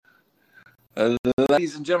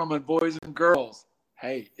Ladies and gentlemen, boys and girls,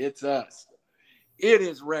 hey, it's us. It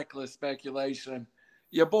is Reckless Speculation.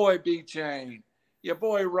 Your boy B Chain, your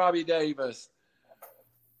boy Robbie Davis.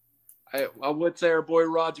 I would say our boy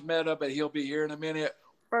Raj Meta, but he'll be here in a minute.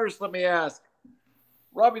 First, let me ask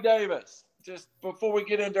Robbie Davis, just before we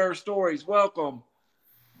get into our stories, welcome.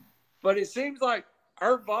 But it seems like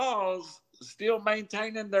our Vols still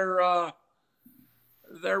maintaining their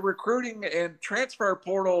recruiting and transfer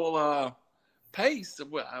portal pace.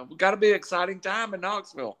 We got to be an exciting time in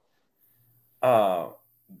Knoxville. The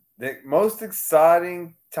most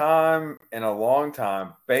exciting time in a long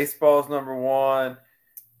time. Baseball's number one.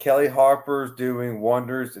 Kelly Harper's doing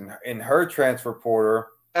wonders in her transfer portal.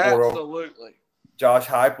 Absolutely. Josh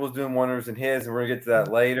Heupel's doing wonders in his, and we're gonna get to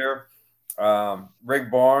that later. Rick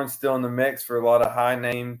Barnes still in the mix for a lot of high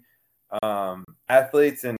name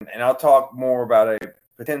athletes, and I'll talk more about a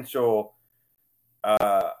potential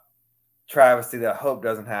travesty that I hope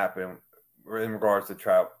doesn't happen in regards to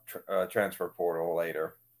transfer portal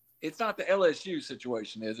later. It's not the LSU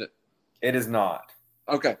situation, is it? It is not.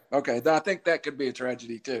 Okay. I think that could be a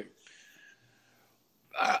tragedy too.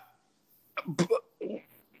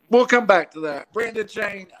 We'll come back to that. Brandon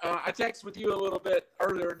Chain, I texted with you a little bit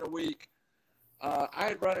earlier in the week. I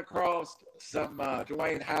had run across some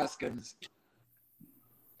Dwayne Haskins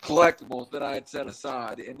collectibles that I had set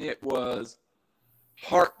aside, and it was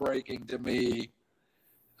heartbreaking to me.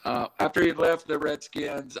 After he left the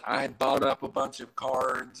Redskins, I had bought up a bunch of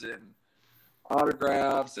cards and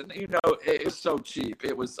autographs, and it was so cheap.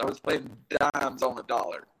 I was paying dimes on the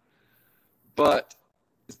dollar. But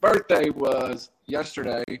his birthday was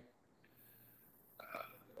yesterday.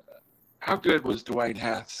 How good was Dwayne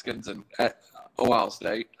Haskins at Ohio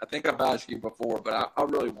State? I think I've asked you before, but I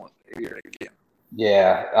really want to hear it again.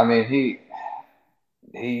 Yeah, I mean he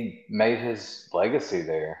made his legacy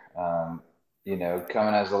there.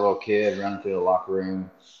 Coming as a little kid, running through the locker room,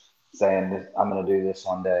 saying, "I'm going to do this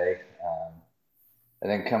one day," and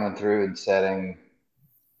then coming through and setting,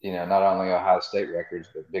 not only Ohio State records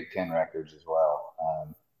but Big Ten records as well.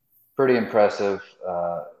 Pretty impressive.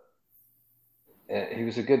 He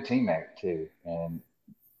was a good teammate too, and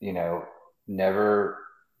never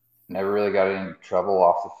really got in trouble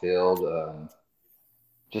off the field.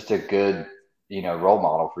 Just a good role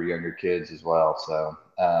model for younger kids as well. So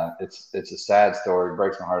it's a sad story. It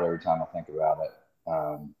breaks my heart every time I think about it.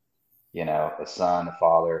 A son, a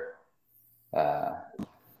father, a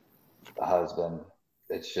husband.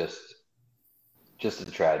 It's just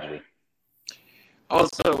a tragedy.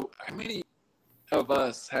 Also, how many of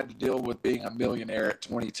us had to deal with being a millionaire at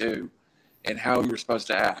 22 and how you're supposed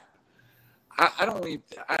to act?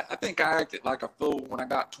 I think I acted like a fool when I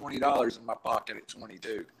got $20 in my pocket at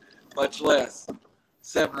 22, much less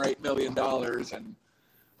 $7 or $8 million. And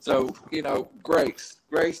so, grace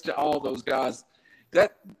to all those guys.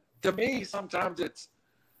 That, to me, sometimes it's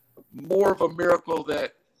more of a miracle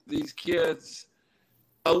that these kids,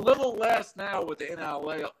 a little less now with the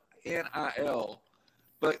NIL,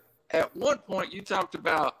 but at one point you talked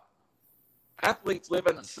about athletes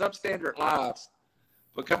living substandard lives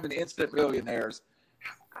becoming instant millionaires.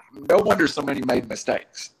 No wonder so many made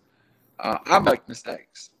mistakes. I make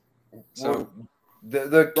mistakes. So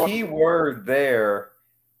the key word there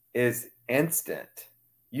is instant.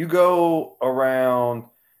 You go around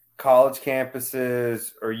college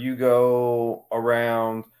campuses, or you go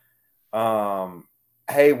around, where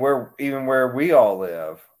we all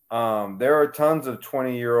live. There are tons of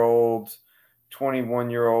 20-year-olds,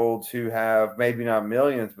 21-year-olds who have maybe not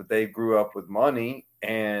millions, but they grew up with money,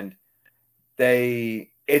 and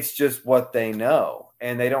it's just what they know.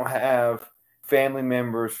 And they don't have family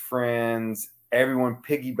members, friends, everyone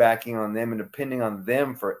piggybacking on them and depending on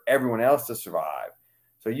them for everyone else to survive.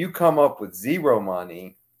 So you come up with zero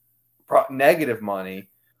money, negative money,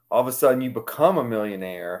 all of a sudden you become a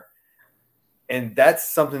millionaire. And that's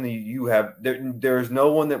something that you have. There's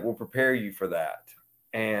no one that will prepare you for that.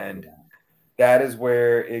 And that is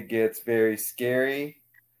where it gets very scary.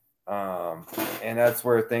 And that's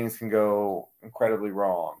where things can go incredibly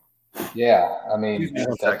wrong. Yeah. I mean,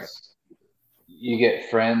 you get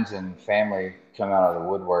friends and family come out of the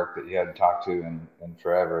woodwork that you hadn't talked to in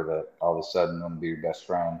forever that all of a sudden want to be your best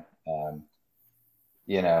friend.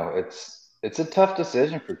 It's a tough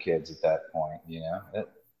decision for kids at that point.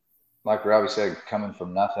 Like Robbie said, coming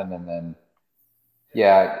from nothing, and then,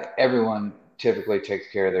 everyone typically takes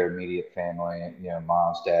care of their immediate family,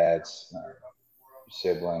 moms, dads,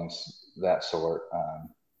 siblings, that sort.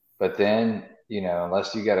 But then,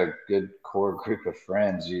 unless you got a good core group of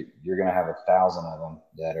friends, you're going to have 1,000 of them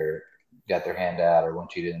that got their hand out or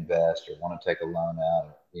want you to invest or want to take a loan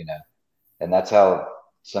out, And that's how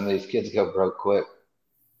some of these kids go broke quick.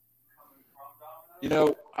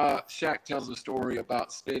 Shaq tells a story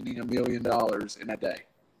about spending $1 million in a day.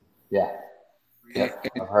 Yeah. Yep,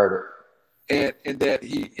 I've heard it. And that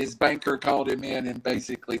his banker called him in and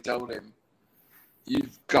basically told him,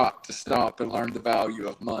 you've got to stop and learn the value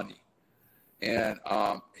of money. And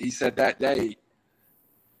he said that day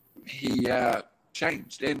he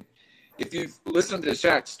changed. And if you've listened to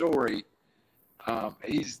Shaq's story,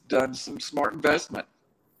 he's done some smart investment.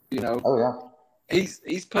 Oh yeah.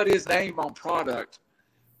 He's put his name on product,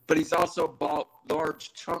 but he's also bought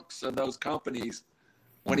large chunks of those companies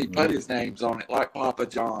when he put his names on it, like Papa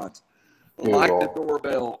John's, like the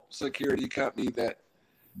doorbell security company that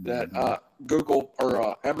Google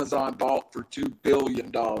or Amazon bought for $2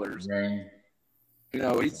 billion.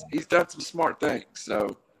 He's done some smart things.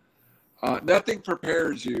 So nothing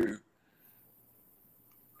prepares you.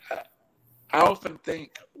 I often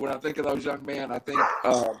think, when I think of those young men, I think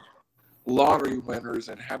lottery winners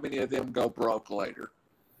and how many of them go broke later.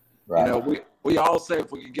 Right. We all say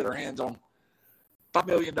if we can get our hands on $5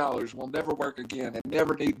 million, we'll never work again and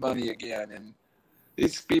never need money again. And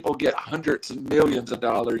these people get hundreds of millions of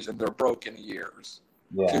dollars and they're broke in years.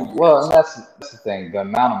 Yeah. Well, and that's the thing. The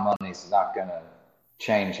amount of money is not going to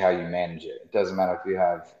change how you manage it. It doesn't matter if you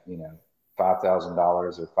have, $5,000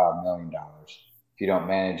 or $5 million. If you don't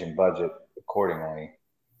manage and budget accordingly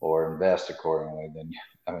or invest accordingly, then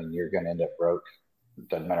you're going to end up broke. It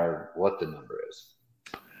doesn't matter what the number is.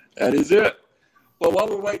 That is it. Well, while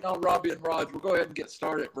we're waiting on Robbie and Raj, we'll go ahead and get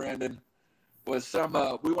started, Brandon, with some,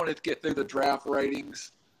 we wanted to get through the draft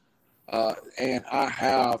ratings. And I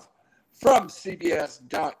have from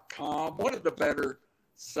CBS.com, one of the better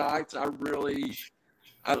sites. I read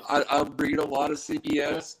a lot of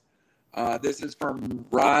CBS. This is from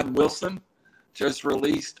Ryan Wilson, just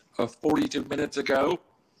released 42 minutes ago.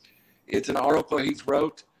 It's an article he's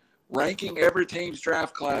wrote, ranking every team's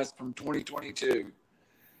draft class from 2022.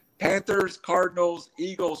 Panthers, Cardinals,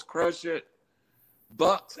 Eagles crush it.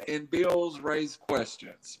 Bucks and Bills raise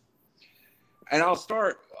questions. And I'll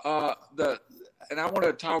start and I want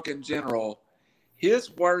to talk in general.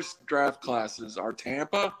 His worst draft classes are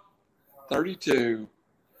Tampa, 32,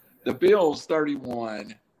 the Bills,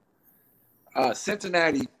 31,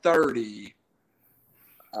 Cincinnati, 30.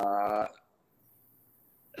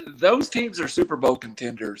 Those teams are Super Bowl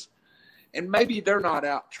contenders, and maybe they're not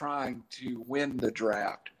out trying to win the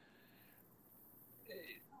draft.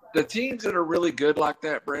 The teams that are really good like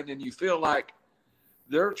that, Brendan, you feel like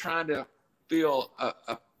they're trying to fill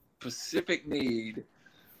a specific need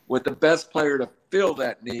with the best player to fill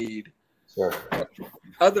that need. Sure.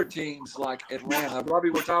 Other teams like Atlanta, Robbie,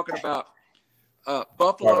 we're talking about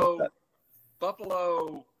Buffalo,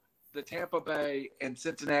 the Tampa Bay, and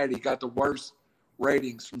Cincinnati got the worst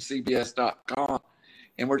ratings from CBS.com.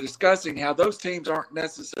 And we're discussing how those teams aren't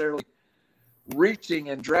necessarily reaching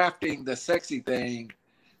and drafting the sexy thing.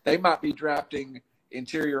 They might be drafting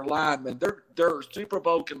interior linemen. They're Super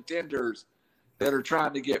Bowl contenders that are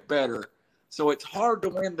trying to get better. So it's hard to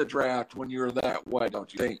win the draft when you're that way,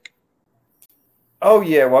 don't you think? Oh,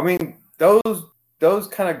 yeah. Well, those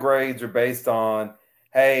kind of grades are based on,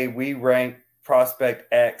 hey, we ranked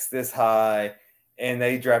prospect X this high, and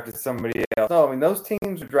they drafted somebody else. No, those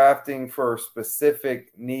teams are drafting for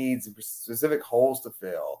specific needs, specific holes to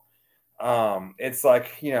fill. It's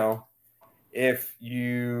like, if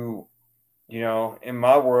you in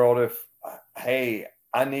my world, hey,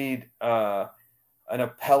 I need an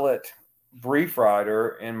appellate brief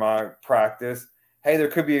writer in my practice, hey, there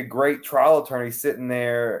could be a great trial attorney sitting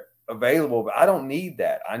there available, but I don't need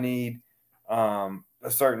that. I need a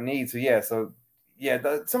certain need. So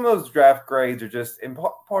some of those draft grades are just, and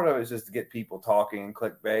part of it is just to get people talking and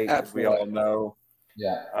clickbait, as we all know.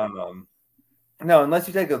 Yeah. No, unless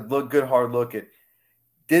you take a good hard look at,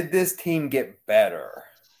 did this team get better?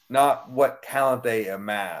 Not what talent they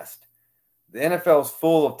amassed. The NFL is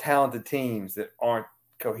full of talented teams that aren't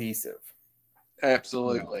cohesive.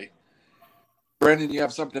 Absolutely. Brendan, you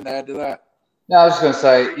have something to add to that? No, I was just going to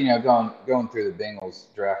say, going through the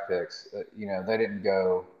Bengals draft picks, they didn't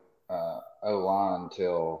go O-line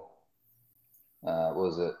until, what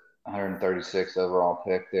was it, 136 overall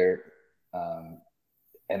pick there.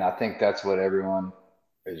 And I think that's what everyone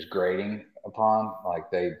is grading upon. Like,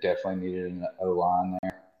 they definitely needed an O-line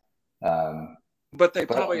there. But they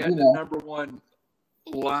probably had the number one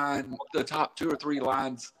line, the top 2 or 3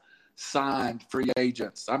 lines signed free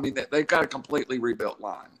agents. They've got a completely rebuilt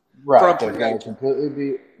line. Right. They've got a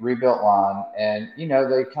completely rebuilt line. And,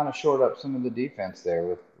 they kind of shored up some of the defense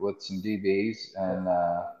there with some DBs. And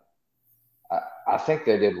I think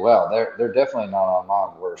they did well. They're definitely not on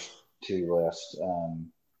my worst list.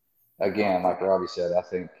 Again, like Robbie said, I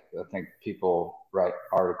think people write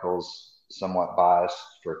articles somewhat biased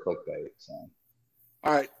for clickbait. So.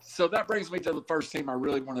 All right, so that brings me to the first team I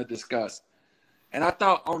really want to discuss. And I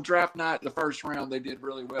thought on draft night, the first round, they did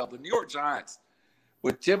really well. The New York Giants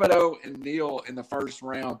with Thibodeaux and Neal in the first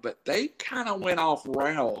round, but they kind of went off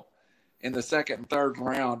rail in the second and third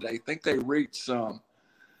round. I think they reached some.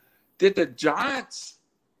 Did the Giants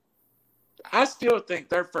 – I still think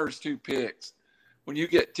their first two picks, when you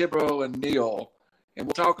get Thibodeaux and Neal, and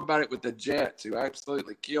we'll talk about it with the Jets, who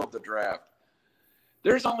absolutely killed the draft,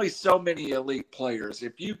 there's only so many elite players.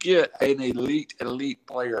 If you get an elite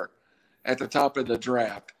player at the top of the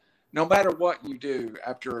draft, no matter what you do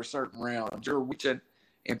after a certain round, you're reaching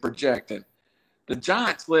and projecting. The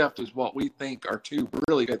Giants left is what we think are two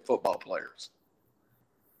really good football players.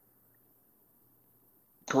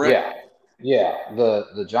 Correct? Yeah.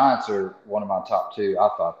 The Giants are one of my top two. I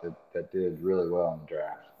thought that did really well in the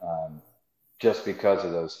draft, just because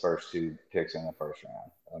of those first two picks in the first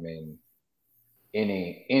round. I mean,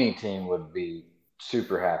 any team would be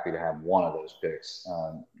super happy to have one of those picks,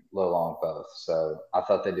 let alone both. So I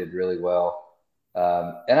thought they did really well.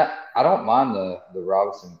 And I don't mind the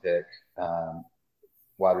Robinson pick,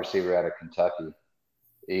 wide receiver out of Kentucky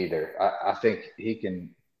either. I think he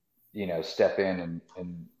can, step in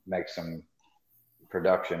and make some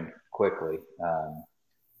production quickly.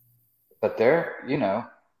 But they're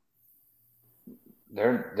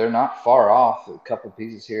not far off. A couple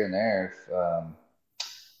pieces here and there.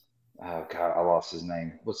 Oh God, I lost his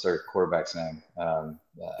name. What's their quarterback's name?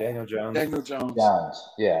 Daniel Jones.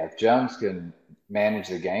 Yeah, if Jones can manage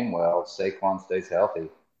the game well, Saquon stays healthy.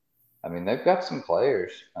 I mean, they've got some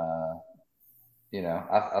players. I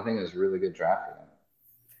think it was a really good draft for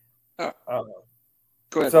them.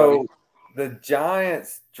 Go ahead, So Bobby. the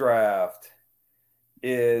Giants draft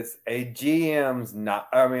is a GM's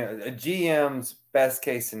best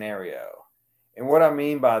case scenario. And what I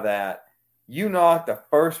mean by that, you knock the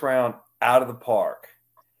first round out of the park.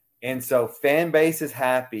 And so fan base is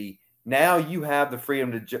happy. Now you have the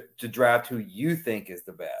freedom to draft who you think is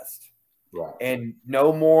the best. Right. And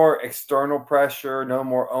no more external pressure, no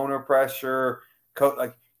more owner pressure.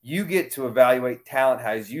 You get to evaluate talent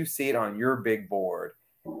as you see it on your big board.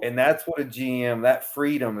 And that's what a GM, that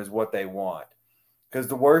freedom is what they want. Because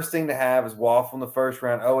the worst thing to have is waffle in the first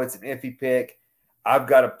round. Oh, it's an iffy pick. I've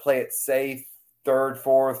got to play it safe. Third,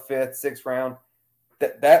 fourth, fifth, sixth round.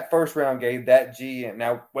 That first round gave that GM.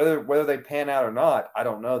 Now, whether they pan out or not, I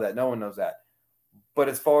don't know that. No one knows that. But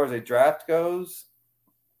as far as a draft goes,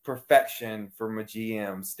 perfection from a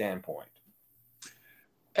GM standpoint.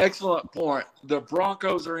 Excellent point. The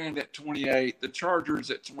Broncos are in at 28, the Chargers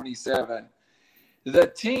at 27. The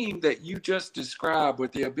team that you just described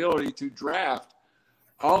with the ability to draft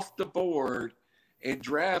off the board and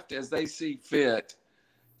draft as they see fit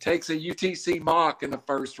takes a UTC mock in the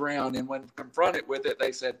first round, and when confronted with it,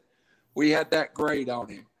 they said, we had that grade on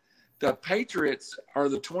him. The Patriots are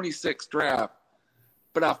the 26th draft,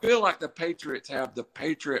 but I feel like the Patriots have the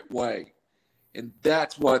Patriot way, and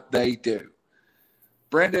that's what they do.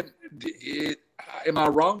 Brendan, am I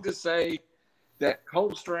wrong to say that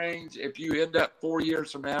Cole Strange, if you end up 4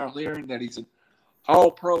 years from now hearing that he's an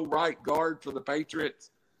all-pro right guard for the Patriots,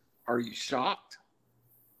 are you shocked?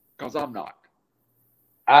 Because I'm not.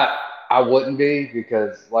 I wouldn't be,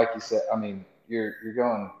 because, like you said, I mean, you're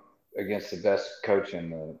going against the best coach in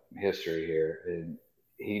the history here, and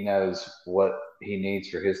he knows what he needs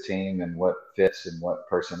for his team and what fits and what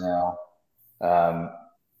personnel.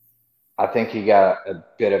 I think he got a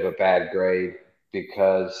bit of a bad grade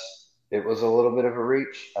because it was a little bit of a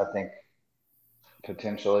reach. I think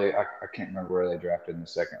potentially, I can't remember where they drafted in the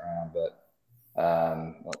second round, but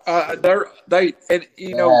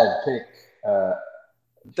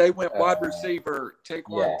they went wide receiver,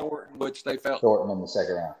 Tyquan Thornton, which they felt Thornton in the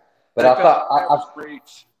second round. But I thought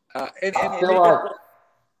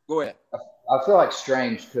go ahead. I feel like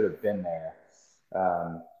Strange could have been there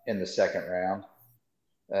in the second round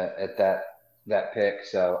at that pick.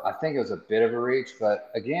 So I think it was a bit of a reach.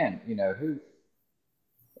 But again, who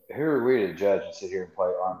are we to judge and sit here and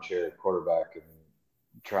play armchair quarterback and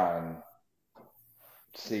try and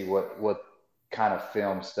see what kind of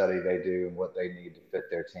film study they do and what they need to fit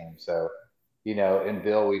their team. So, in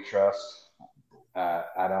Bill we trust.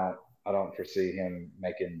 I don't foresee him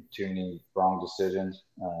making too many wrong decisions.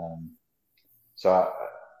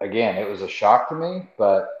 Again, it was a shock to me,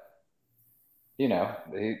 but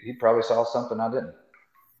he probably saw something I didn't.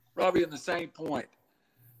 Robbie, in the same point,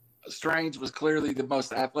 Strange was clearly the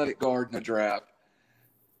most athletic guard in the draft.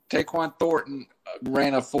 Tyquan Thornton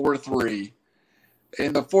ran a 4.3.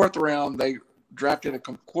 In the 4th round, they drafted a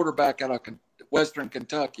quarterback out of Western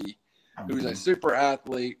Kentucky who was a super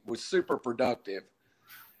athlete, was super productive.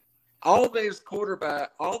 All these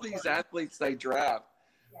athletes they draft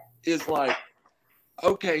is like,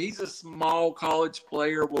 okay, he's a small college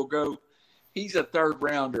player. He's a 3rd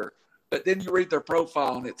rounder. But then you read their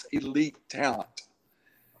profile and it's elite talent.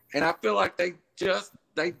 And I feel like they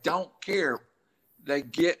don't care. They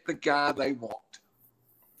get the guy they want.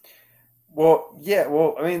 Well, yeah.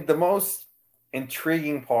 Well, I mean, the most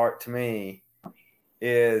intriguing part to me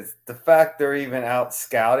is the fact they're even out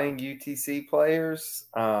scouting UTC players.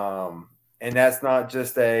 And that's not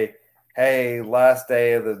just hey, last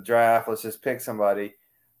day of the draft, let's just pick somebody.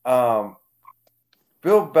 Bill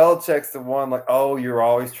Belichick's the one like, oh, you're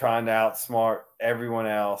always trying to outsmart everyone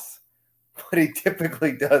else. But he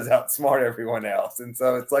typically does outsmart everyone else. And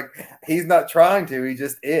so it's like he's not trying to, he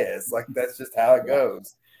just is. Like that's just how it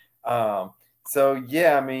goes. So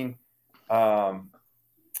yeah, I mean,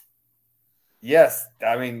 yes,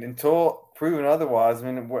 I mean, until proven otherwise,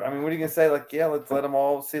 I mean, what are you gonna say? Like, yeah, let's let them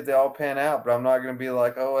all see if they all pan out. But I'm not gonna be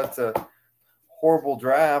like, oh, it's a horrible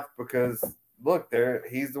draft because look,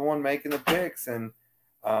 he's the one making the picks, and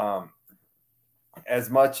as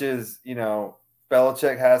much as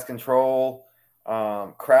Belichick has control,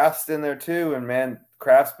 Kraft's in there too, and man,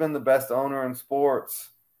 Kraft's been the best owner in sports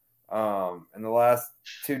in the last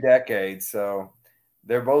 2 decades. So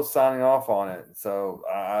they're both signing off on it. So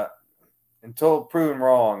until proven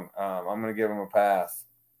wrong, I'm going to give them a pass.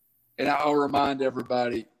 And I'll remind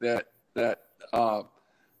everybody that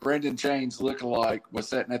Brendan Chains lookalike was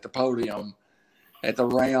sitting at the podium, at the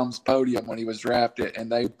Rams podium when he was drafted,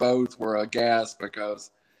 and they both were aghast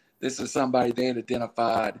because this is somebody they had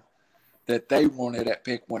identified that they wanted at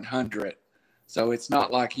pick 100. So it's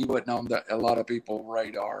not like he wasn't on a lot of people's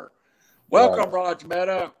radar. Welcome, Raj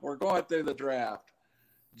Mehta. We're going through the draft.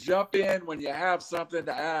 Jump in when you have something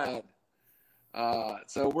to add.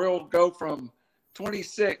 So we'll go from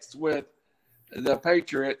 26th with the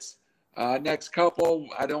Patriots. Next couple,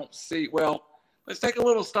 I don't see. Well, let's take a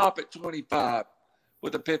little stop at 25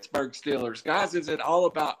 with the Pittsburgh Steelers. Guys, is it all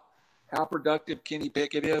about how productive Kenny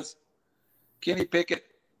Pickett is? Kenny Pickett,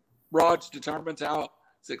 Raj, determines how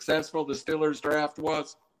successful the Steelers draft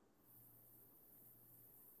was.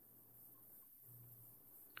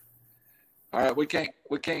 All right, we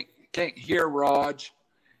can't hear Raj.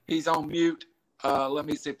 He's on mute. Let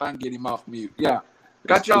me see if I can get him off mute. Yeah,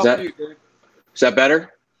 got you off mute, dude. Is that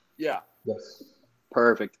better? Yeah. Yes.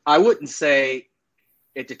 Perfect. I wouldn't say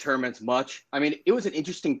it determines much. I mean, it was an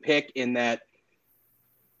interesting pick in that,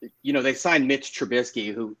 they signed Mitch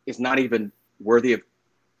Trubisky, who is not even worthy of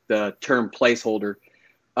the term placeholder.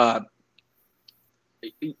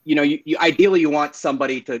 You ideally you want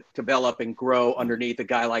somebody to develop and grow underneath a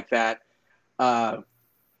guy like that. I'm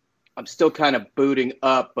still kind of booting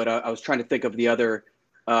up, but I was trying to think of the other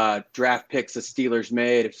draft picks the Steelers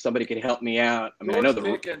made. If somebody could help me out, I mean, George I know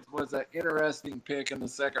Pickens was an interesting pick in the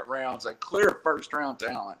 2nd round. It's a clear first-round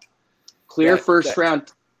talent.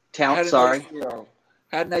 First-round talent. Sorry,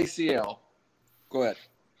 had an ACL. Go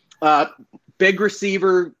ahead. Big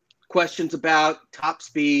receiver. Questions about top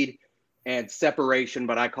speed and separation,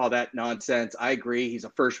 but I call that nonsense. I agree. He's a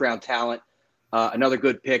first-round talent. Another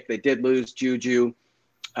good pick. They did lose Juju,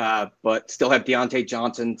 but still have Deontay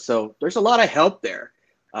Johnson. So there's a lot of help there.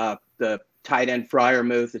 The tight end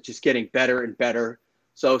Freiermuth is just getting better and better.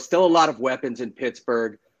 So still a lot of weapons in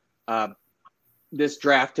Pittsburgh. This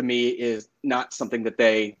draft to me is not something that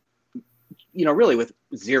they, really with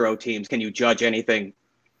 0 teams, can you judge anything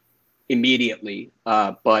immediately?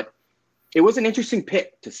 But it was an interesting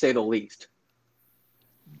pick, to say the least.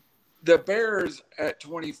 The Bears at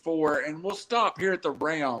 24, and we'll stop here at the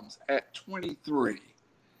Rams at 23.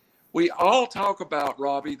 We all talk about,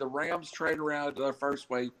 Robbie, the Rams trade around to their first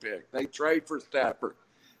wave pick. They trade for Stafford.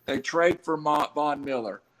 They trade for Von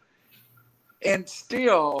Miller. And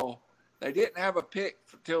still, they didn't have a pick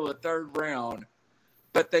until the 3rd round,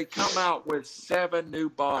 but they come out with 8 new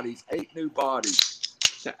bodies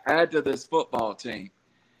to add to this football team.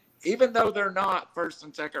 Even though they're not 1st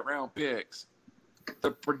and 2nd round picks,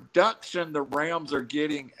 the production the Rams are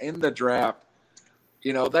getting in the draft,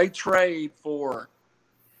 they trade 2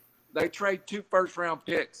 first-round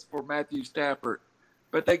picks for Matthew Stafford,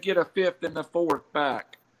 but they get a 5th and a 4th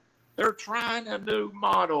back. They're trying a new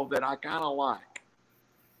model that I kind of like.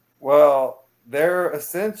 Well, they're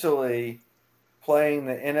essentially playing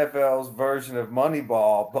the NFL's version of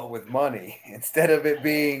Moneyball, but with money instead of it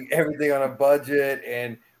being everything on a budget.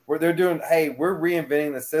 And where they're doing, hey, we're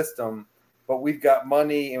reinventing the system, but we've got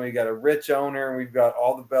money and we've got a rich owner and we've got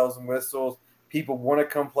all the bells and whistles. people want to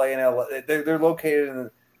come play in LA. They're located in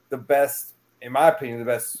the best, in my opinion, the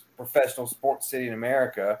best professional sports city in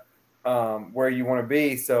America, where you want to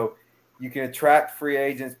be. So you can attract free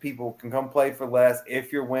agents. People can come play for less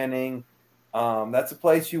if you're winning. That's a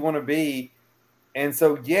place you want to be. And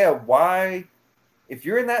so, yeah, why, if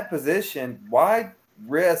you're in that position, why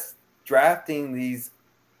risk drafting these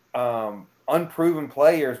unproven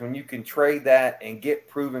players when you can trade that and get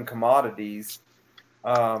proven commodities?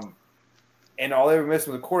 And all they were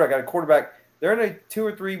missing was a quarterback. Got a quarterback. They're in a 2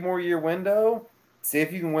 or 3 more year window. See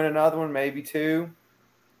if you can win another one, maybe 2.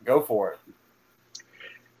 Go for it.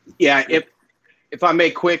 Yeah, if I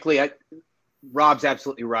may quickly, Rob's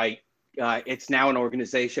absolutely right. It's now an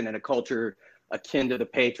organization and a culture akin to the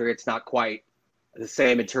Patriots, not quite the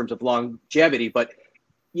same in terms of longevity. But,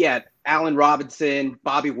 yeah, Allen Robinson,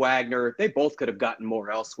 Bobby Wagner, they both could have gotten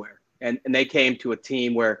more elsewhere. And they came to a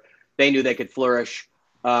team where they knew they could flourish.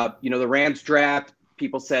 The Rams draft,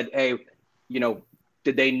 people said, hey,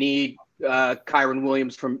 did they need Kyron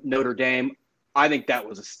Williams from Notre Dame? I think that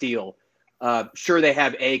was a steal. Sure, they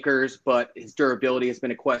have Akers, but his durability has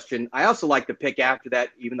been a question. I also like the pick after that,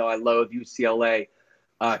 even though I loathe UCLA.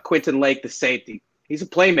 Quentin Lake, the safety. He's a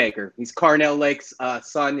playmaker. He's Carnell Lake's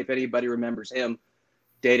son, if anybody remembers him.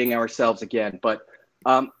 Dating ourselves again. But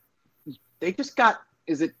they just got –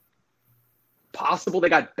 is it possible they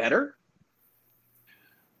got better?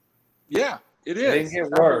 Yeah, it is. It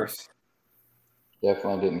didn't get worse.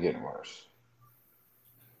 Definitely didn't get worse.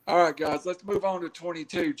 All right, guys, let's move on to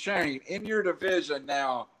 22. Shane, in your division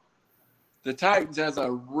now, the Titans has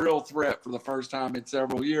a real threat for the first time in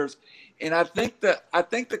several years. And I think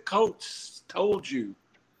the coach told you,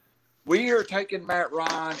 we are taking Matt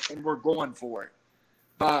Ryan and we're going for it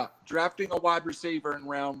by drafting a wide receiver in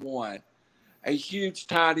round 1, a huge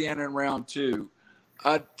tight end in round 2,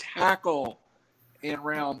 a tackle in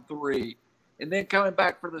round 3, and then coming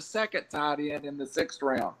back for the second tight end in the 6th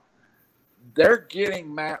round. They're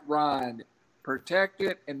getting Matt Ryan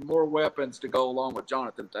protected and more weapons to go along with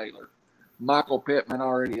Jonathan Taylor. Michael Pittman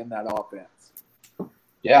already in that offense.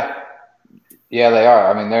 Yeah, they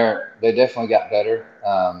are. I mean, they definitely got better.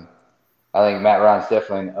 I think Matt Ryan's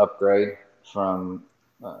definitely an upgrade from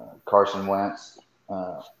Carson Wentz.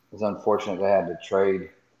 It's unfortunate they had to trade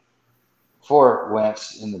for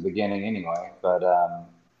Wentz in the beginning anyway, but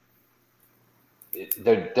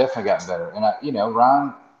they're definitely gotten better. And,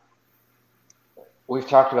 Ryan, we've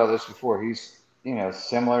talked about this before. He's,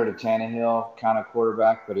 similar to Tannehill kind of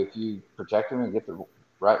quarterback, but if you protect him and get the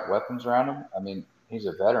right weapons around him, I mean, he's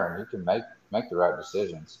a veteran. He can make the right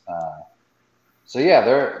decisions. So, yeah,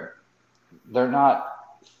 they're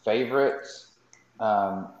not favorites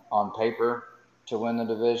on paper to win the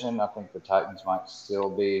division. I think the Titans might still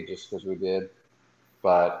be just because we did,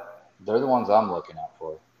 but they're the ones I'm looking out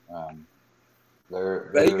for.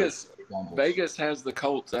 Vegas has the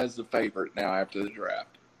Colts as the favorite now after the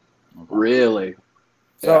draft. Really?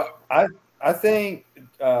 So yeah. I think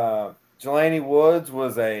Jelani Woods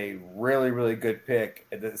was a really, really good pick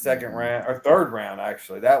at the second round or third round,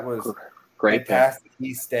 actually. That was great. Fantastic.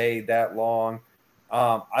 He stayed that long.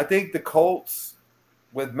 I think the Colts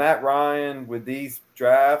with Matt Ryan with these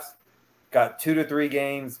drafts got 2 to 3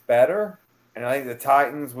 games better. And I think the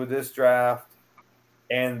Titans with this draft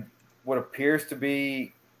and what appears to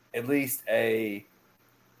be at least a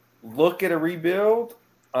look at a rebuild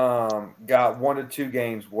got 1 to 2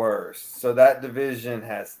 games worse. So that division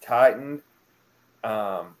has tightened.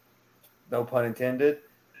 No pun intended.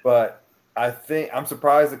 But I think I'm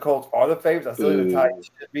surprised the Colts are the favorites. I still think the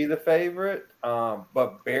Titans should be the favorite,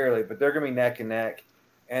 but barely. But they're going to be neck and neck.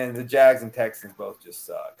 And the Jags and Texans both just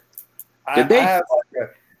suck. I have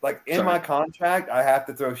in my contract, I have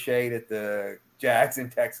to throw shade at the Jags and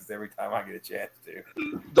Texans every time I get a chance to.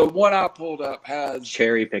 The one I pulled up has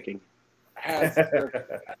cherry picking.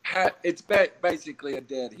 It's basically a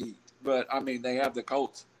dead heat, but I mean they have the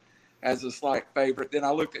Colts as a slight favorite. Then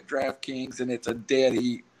I looked at DraftKings and it's a dead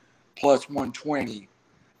heat plus 120,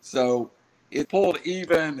 so it pulled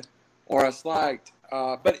even or a slight.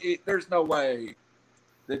 But there's no way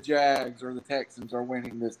the Jags or the Texans are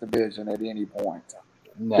winning this division at any point.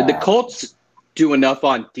 Nah. Did the Colts do enough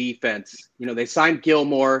on defense? They signed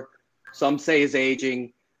Gilmore. Some say he's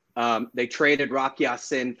aging. They traded Rocky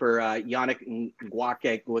Ya-Sin for Yannick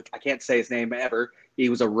Ngakoue. I can't say his name ever. He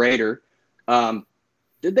was a Raider.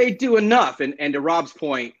 Did they do enough? And to Rob's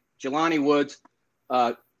point, Jelani Woods,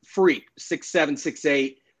 freak, 6'7",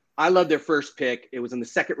 6'8". I love their first pick. It was in the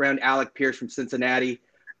second round, Alec Pierce from Cincinnati.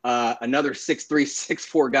 Another 6'3",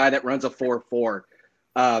 6'4" guy that runs a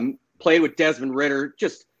 4.4. Played with Desmond Ridder,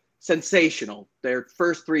 just sensational. Their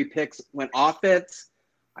first 3 picks went offense.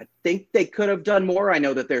 I think they could have done more. I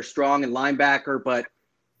know that they're strong in linebacker, but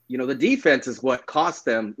the defense is what cost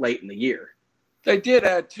them late in the year. They did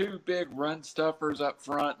add 2 big run stuffers up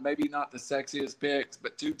front. Maybe not the sexiest picks,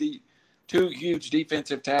 but two huge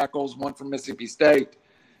defensive tackles, one from Mississippi State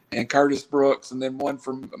and Curtis Brooks, and then one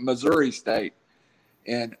from Missouri State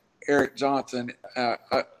and Eric Johnson.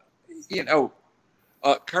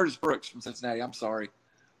 Curtis Brooks from Cincinnati. I'm sorry.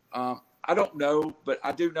 I don't know, but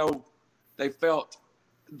I do know they felt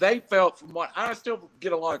from what I still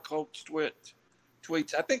get a lot of coach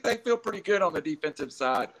tweets. I think they feel pretty good on the defensive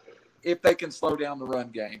side if they can slow down the run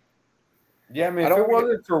game. Yeah, I mean, if it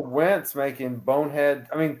wasn't for Wentz making bonehead,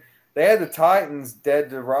 I mean, they had the Titans dead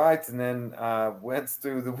to rights, and then Wentz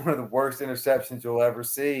threw one of the worst interceptions you'll ever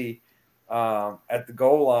see at the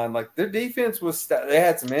goal line. Like, their defense was they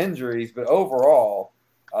had some injuries, but overall,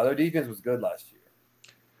 their defense was good last year.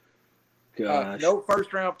 No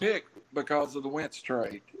first-round pick because of the Wentz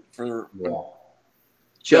trade.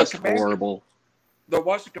 Just horrible. The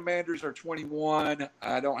Washington Commanders are 21.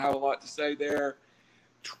 I don't have a lot to say there.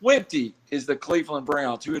 20 is the Cleveland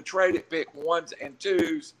Browns, who had traded pick 1s and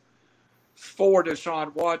 2s for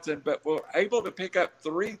Deshaun Watson, but were able to pick up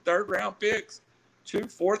 3 third-round picks, 2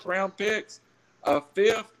 fourth-round picks, a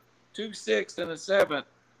 5th, 2 6th, and a 7th.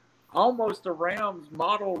 Almost a Rams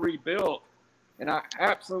model rebuilt, and I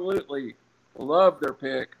absolutely love their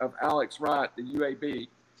pick of Alex Wright, the UAB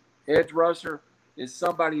edge rusher. Is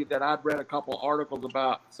somebody that I'd read a couple articles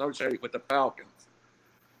about associated with the Falcons.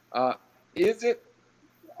 Is it?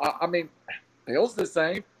 I mean, feels the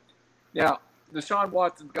same. Now, Deshaun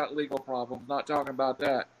Watson's got legal problems. Not talking about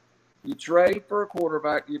that. You trade for a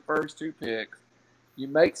quarterback your first 2 picks. You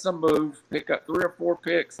make some moves, pick up 3 or 4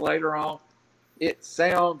 picks later on. It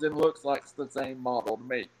sounds and looks like it's the same model to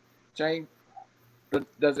me. Shane,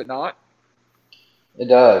 does it not? It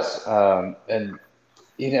does. And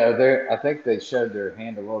I think they showed their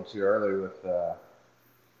hand a little too early with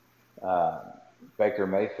Baker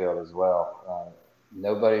Mayfield as well.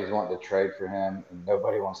 Nobody's wanting to trade for him, and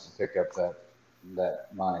nobody wants to pick up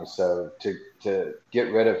that money. So to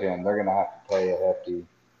get rid of him, they're going to have to pay a hefty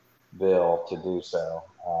bill to do so.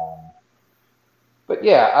 But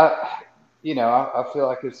yeah, I feel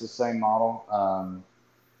like it's the same model.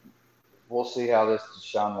 We'll see how this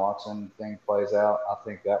Deshaun Watson thing plays out. I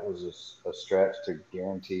think that was a stretch to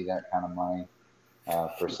guarantee that kind of money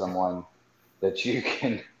for someone that you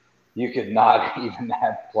could not even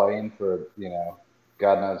have playing for,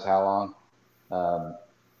 God knows how long.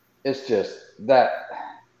 It's just that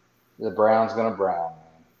the Browns going to brown,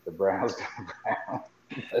 man. The Browns going to brown.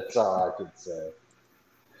 That's all I could say.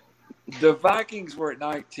 The Vikings were at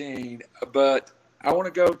 19, but I want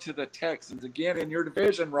to go to the Texans again in your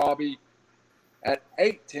division, Robbie. At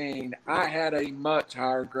 18, I had a much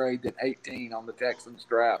higher grade than 18 on the Texans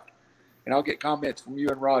draft. And I'll get comments from you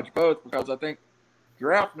and Raj both, because I think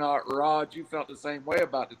draft not, Raj, you felt the same way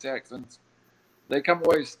about the Texans. They come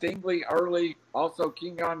away with Stingley early, also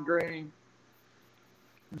Kenyon Green.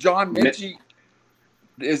 John Minchie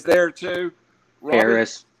is there too. Robbie,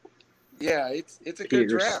 Harris. Yeah, it's a good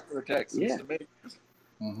draft for the Texans to me.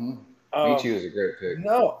 Mm-hmm. Minchie was a great pick.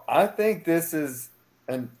 No, I think this is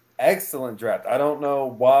an excellent draft. I don't know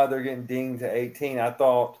why they're getting dinged to 18. I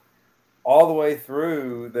thought all the way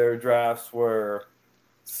through their drafts were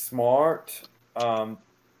smart.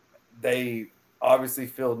 They obviously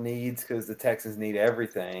filled needs because the Texans need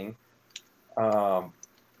everything.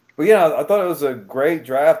 But yeah, I thought it was a great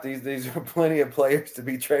draft. These are plenty of players to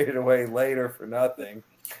be traded away later for nothing.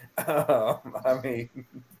 I mean,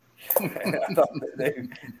 I thought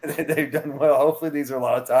they've done well. Hopefully, these are a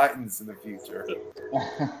lot of Titans in the future.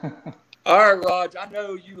 All right, Raj. I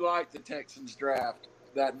know you liked the Texans draft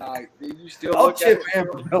that night. Do you still I'll look chip at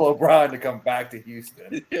in for Bill O'Brien to come back to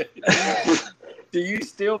Houston. Do you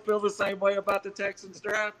still feel the same way about the Texans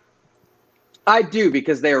draft? I do,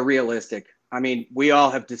 because they are realistic. I mean, we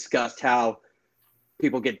all have discussed how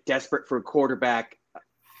people get desperate for a quarterback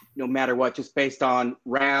no matter what, just based on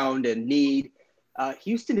round and need.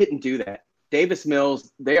 Houston didn't do that. Davis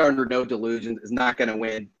Mills, they are under no delusions, is not going to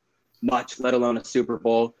win much, let alone a Super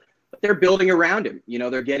Bowl. But they're building around him.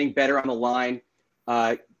 They're getting better on the line.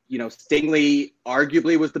 Stingley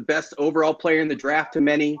arguably was the best overall player in the draft to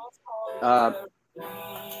many.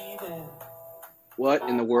 What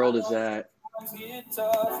in the world is that?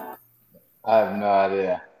 I have no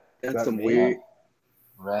idea. That's some weird.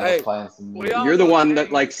 Randall playing some music. You're the one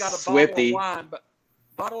that likes Swifty.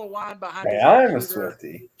 Bottle of wine behind. Hey, I'm a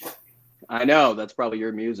Swifty. I know, that's probably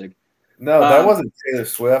your music. No, that wasn't Taylor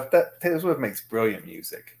Swift. Taylor Swift makes brilliant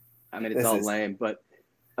music. I mean, it's all lame, but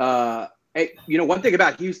Hey, one thing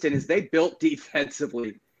about Houston is they built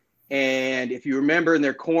defensively. And if you remember in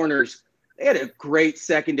their corners, they had a great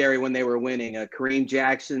secondary when they were winning. Kareem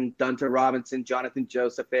Jackson, Dunta Robinson, Jonathan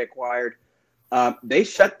Joseph they acquired. They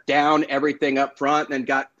shut down everything up front and then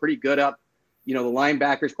got pretty good up, the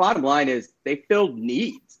linebackers. Bottom line is they filled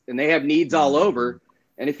needs, and they have needs all over.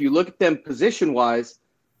 And if you look at them position-wise,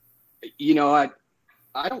 I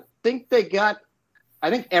don't think they got – I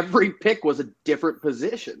think every pick was a different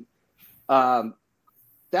position.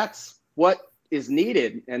 That's what is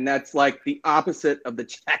needed, and that's like the opposite of the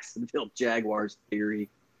Jacksonville Jaguars theory.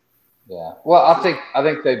 Yeah. Well, I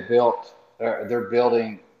think they built – they're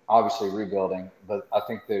building – obviously rebuilding, but I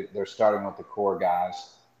think they're starting with the core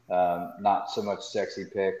guys, not so much sexy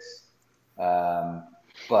picks.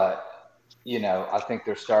 But, I think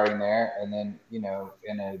they're starting there. And then,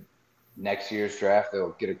 in a next year's draft,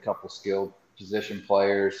 they'll get a couple skilled position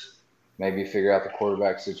players, maybe figure out the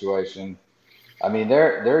quarterback situation. I mean,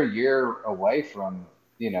 they're a year away from,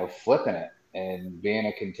 flipping it and being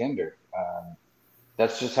a contender.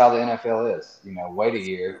 That's just how the NFL is. Wait a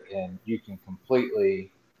year and you can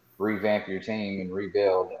completely revamp your team and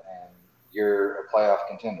rebuild, and you're a playoff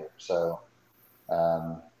contender. So,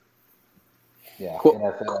 Cool.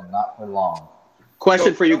 NFL not for long.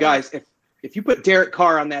 Question for you guys: If you put Derek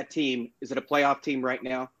Carr on that team, is it a playoff team right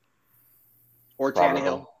now? Or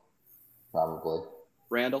Tannehill? Probably.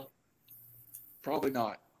 Randall? Probably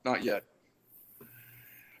not. Not yet.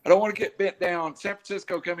 I don't want to get bent down. San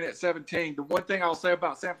Francisco coming at 17. The one thing I'll say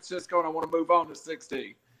about San Francisco, and I want to move on to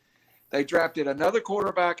 16. They drafted another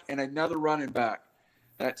quarterback and another running back.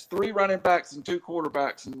 That's 3 running backs and 2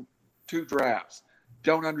 quarterbacks in 2 drafts.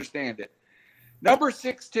 Don't understand it. Number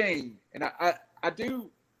 16, and I do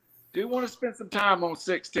want to spend some time on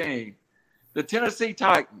 16. The Tennessee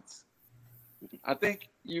Titans. I think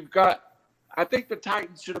the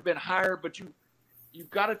Titans should have been higher, but you've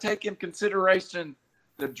got to take in consideration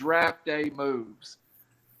the draft day moves.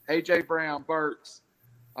 A.J. Brown, Burks,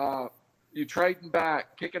 you trading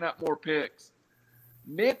back, picking up more picks.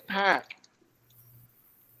 Mid-pack.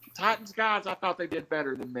 Titans guys, I thought they did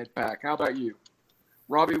better than mid-pack. How about you?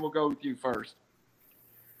 Robbie, we'll go with you first.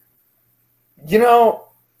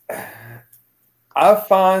 I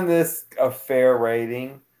find this a fair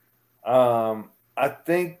rating. I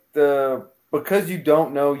think because you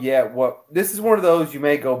don't know yet this is one of those you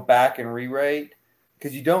may go back and re-rate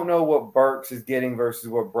because you don't know what Burks is getting versus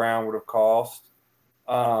what Brown would have cost.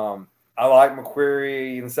 I like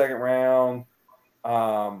McQuarrie in the second round.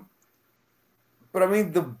 But I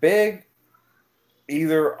mean, the big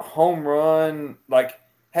either home run,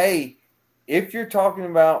 hey, if you're talking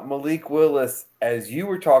about Malik Willis as you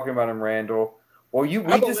were talking about him, Randall, we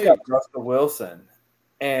just got Russell Wilson,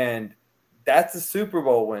 and that's a Super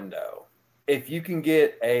Bowl window. If you can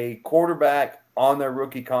get a quarterback on their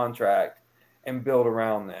rookie contract and build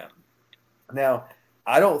around them. Now,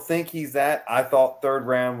 I don't think he's that. I thought third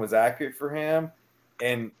round was accurate for him.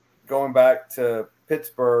 And going back to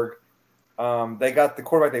Pittsburgh, they got the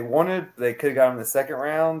quarterback they wanted. They could have got him in the second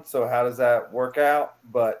round. So how does that work out?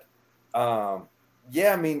 But I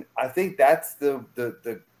think that's the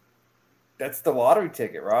lottery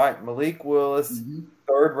ticket, right? Malik Willis,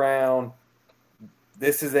 third round.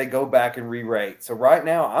 This is a go back and re-rate. So right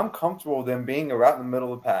now, I'm comfortable with them being right in the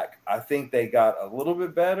middle of the pack. I think they got a little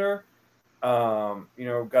bit better. Got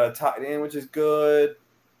a tight end, which is good.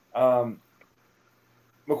 McQuarrie,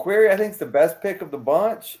 I think, is the best pick of the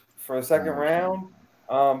bunch for a second round.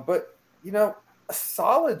 But a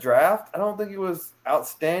solid draft. I don't think it was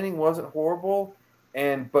outstanding, wasn't horrible,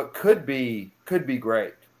 but could be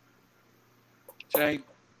great. Shane,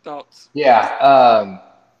 thoughts? Yeah.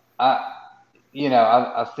 I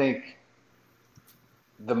think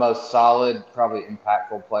the most solid, probably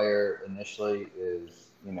impactful player initially is,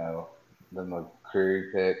 the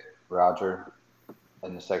McCreary pick, Roger,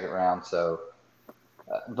 in the second round. So,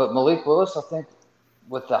 but Malik Willis, I think,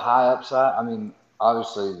 with the high upside, I mean,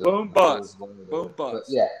 obviously the boom bust. But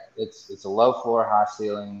yeah, it's a low floor, high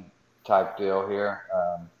ceiling type deal here.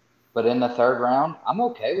 But in the third round, I'm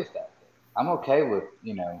okay with that. I'm okay with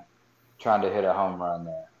trying to hit a home run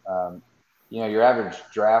there. Your average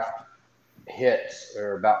draft hits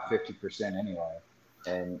are about 50% anyway,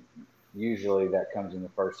 and usually that comes in the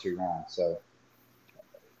first 2 rounds. So,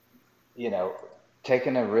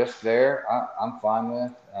 taking a risk there, I'm fine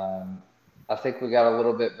with. I think we got a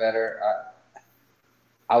little bit better.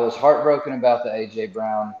 I was heartbroken about the A.J.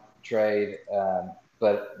 Brown trade,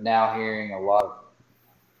 but now hearing a lot of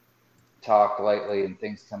talk lately and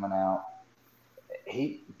things coming out,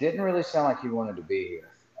 he didn't really sound like he wanted to be here.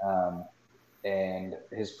 And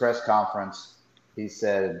his press conference, he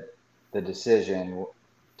said, the decision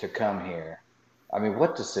to come here. I mean,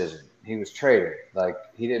 what decision? He was traded. Like,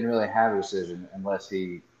 he didn't really have a decision unless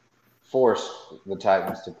he forced the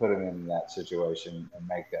Titans to put him in that situation and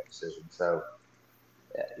make that decision. So,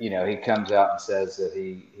 he comes out and says that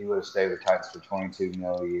he would have stayed with Titans for $22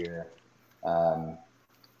 million a year.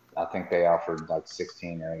 I think they offered like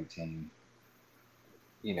 16 or 18.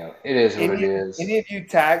 It is what it is. Any of you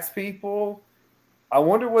tax people, I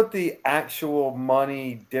wonder what the actual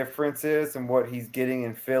money difference is and what he's getting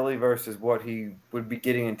in Philly versus what he would be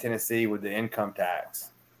getting in Tennessee with the income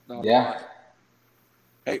tax. Yeah.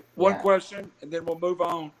 Hey, one question, and then we'll move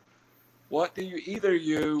on. What do either of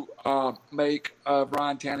you make of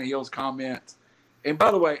Ryan Tannehill's comments? And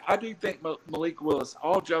by the way, I do think Malik Willis,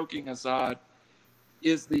 all joking aside,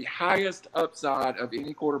 is the highest upside of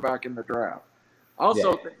any quarterback in the draft. I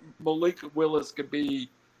also think Malik Willis could be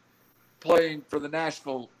playing for the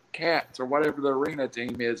Nashville Cats or whatever the arena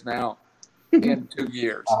team is now in 2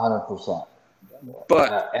 years. 100%.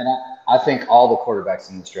 But and I think all the quarterbacks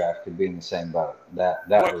in this draft could be in the same boat. That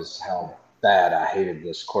was how bad I hated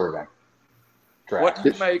this quarterback draft. What do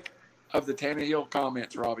you make of the Tannehill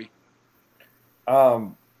comments, Robbie?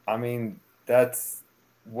 I mean, that's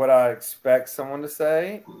what I expect someone to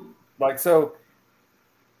say. Like, so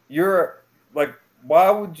you're like,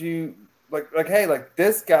 why would you like, hey, like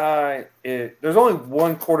this guy there's only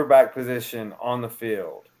one quarterback position on the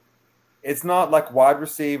field. It's not like wide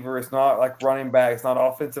receiver, it's not like running back, it's not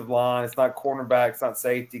offensive line, it's not cornerback, it's not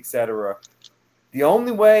safety, etc. The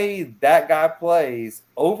only way that guy plays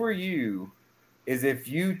over you is if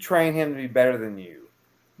you train him to be better than you.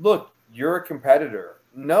 Look, you're a competitor.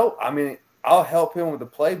 No, I mean, I'll help him with the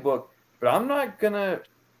playbook, but I'm not going to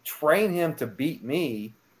train him to beat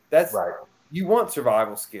me. That's right. You want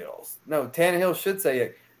survival skills. No, Tannehill should say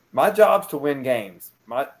it. My job's to win games.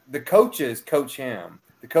 The coaches coach him.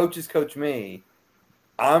 The coaches coach me.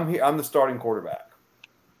 I'm here. I'm the starting quarterback.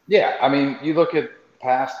 Yeah, I mean, you look at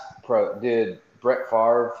past pro. Did Brett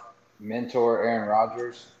Favre mentor Aaron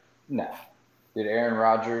Rodgers? No. Did Aaron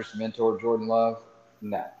Rodgers mentor Jordan Love?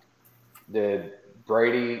 No. Did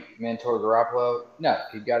Brady mentor Garoppolo? No.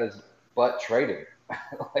 He got his butt traded.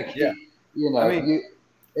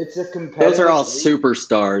 It's a competitive. Those are all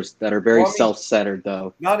superstars that are very self-centered,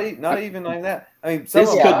 though. Not even like that. I mean,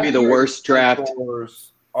 this could be the worst draft.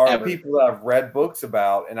 Are ever. People that I've read books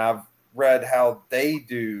about, and I've read how they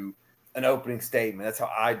do an opening statement. That's how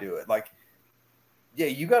I do it. Like,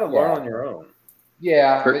 you got to learn on your own.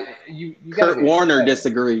 Yeah, Kurt Warner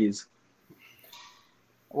disagrees.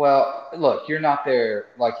 Well, look, you're not there,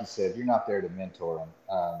 like you said, you're not there to mentor him.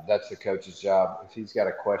 That's the coach's job. If he's got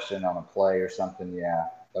a question on a play or something,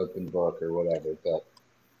 open book or whatever. But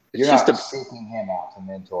you're not seeking him out to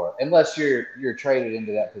mentor unless you're traded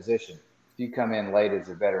into that position. If you come in late as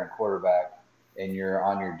a veteran quarterback and you're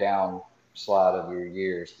on your down slide of your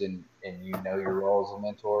years, and you know your role as a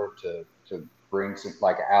mentor to bring some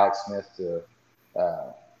like Alex Smith to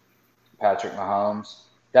Patrick Mahomes,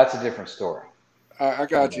 that's a different story. I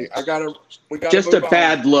got you. We got just a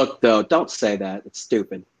bad look, though. Don't say that. It's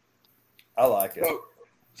stupid. I like it.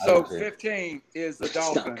 So 15 is the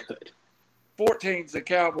Dolphins. 14 is the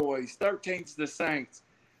Cowboys. 13 is the Saints.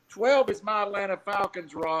 12 is my Atlanta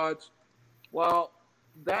Falcons, Raj. Well,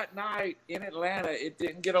 that night in Atlanta, it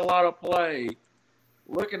didn't get a lot of play.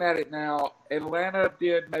 Looking at it now, Atlanta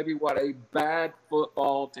did maybe what a bad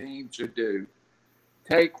football team should do.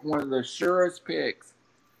 Take one of the surest picks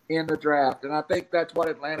in the draft. And I think that's what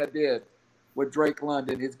Atlanta did with Drake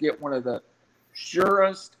London, is get one of the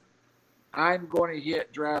surest I'm going to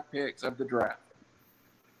hit draft picks of the draft.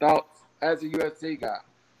 Thoughts as a USC guy?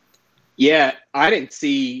 Yeah, I didn't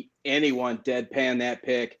see anyone deadpan that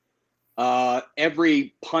pick.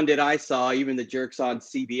 Every pundit I saw, even the jerks on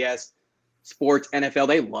CBS Sports NFL,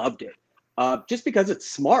 they loved it. Just because it's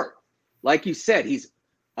smart. Like you said, he's,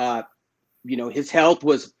 his health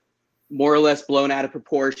was more or less blown out of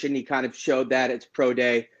proportion. He kind of showed that at pro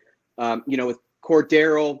day. With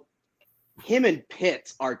Cordero, him and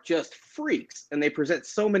Pitts are just freaks, and they present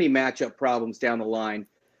so many matchup problems down the line.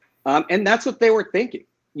 And that's what they were thinking.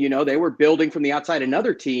 They were building from the outside.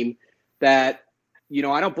 Another team that,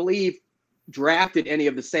 I don't believe drafted any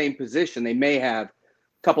of the same position. They may have a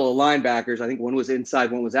couple of linebackers. I think one was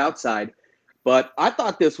inside, one was outside. But I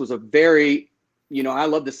thought this was a very, I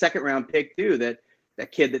love the second round pick too, that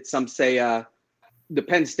kid that some say the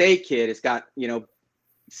Penn State kid has got,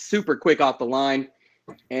 super quick off the line.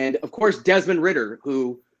 And, of course, Desmond Ridder,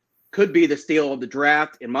 who could be the steal of the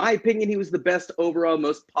draft. In my opinion, he was the best overall,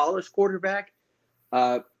 most polished quarterback.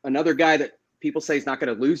 Another guy that people say is not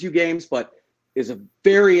going to lose you games, but is a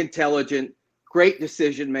very intelligent, great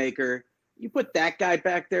decision maker. You put that guy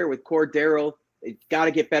back there with Cordero, they got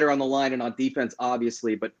to get better on the line and on defense,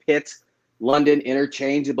 obviously. But Pitts, London,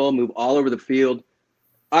 interchangeable, move all over the field.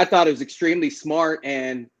 I thought it was extremely smart,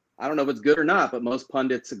 and I don't know if it's good or not, but most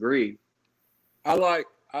pundits agree. I like.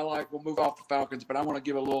 We'll move off the Falcons, but I want to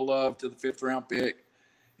give a little love to the 5th-round pick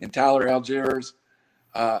and Tyler Algiers,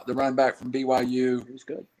 the running back from BYU. He was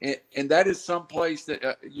good. And that is some place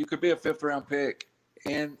that you could be a 5th-round pick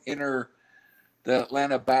and enter the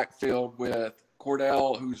Atlanta backfield with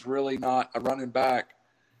Cordell, who's really not a running back.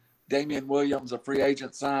 Damian Williams, a free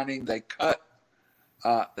agent signing. They cut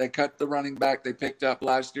the running back they picked up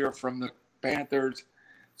last year from the Panthers.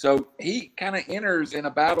 So he kind of enters in a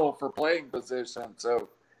battle for playing position. So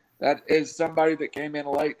that is somebody that came in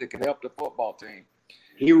late that could help the football team.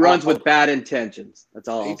 He runs with bad intentions. That's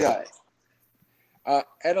all I'll say.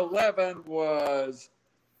 At 11 was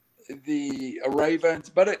the Ravens,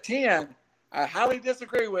 but at 10, I highly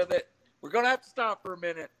disagree with it. We're going to have to stop for a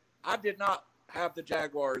minute. I did not have the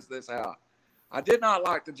Jaguars this out. I did not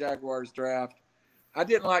like the Jaguars draft. I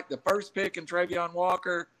didn't like the first pick in Travion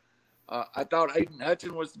Walker. I thought Aiden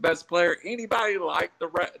Hutchinson was the best player. Anybody like the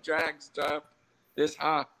Jags stuff this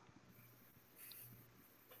high?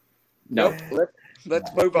 Nope.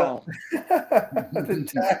 Let's move on.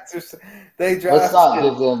 The Jags they drafted. Let's not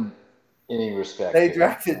give them any respect. They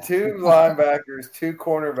drafted 2 linebackers, 2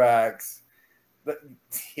 cornerbacks.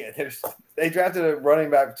 They drafted a running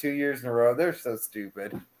back 2 years in a row. They're so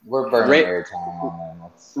stupid. We're burning airtime on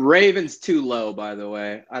them. Ravens too low, by the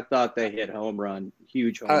way. I thought they hit home run,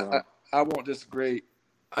 huge home run. I won't disagree.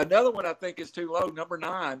 Another one I think is too low, number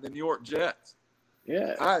 9, the New York Jets.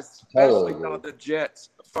 Yeah, I especially thought the Jets'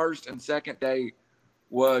 first and second day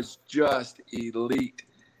was just elite.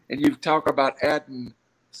 And you talk about adding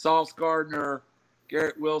Sauce Gardner,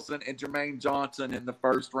 Garrett Wilson, and Jermaine Johnson in the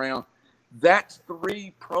first round. That's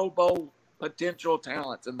 3 Pro Bowl potential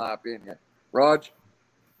talents, in my opinion. Raj?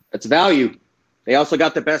 That's value. They also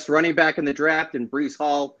got the best running back in the draft in Breece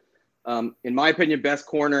Hall. In my opinion, best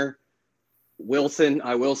corner. Wilson,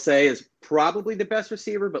 I will say, is probably the best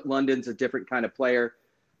receiver, but London's a different kind of player.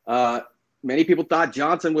 Many people thought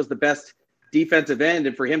Johnson was the best defensive end,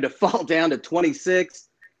 and for him to fall down to 26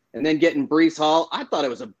 and then getting Breece Hall, I thought it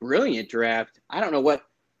was a brilliant draft. I don't know what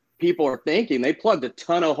people are thinking. They plugged a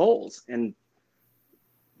ton of holes, and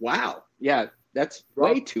wow, yeah, that's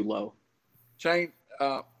way too low. Shane,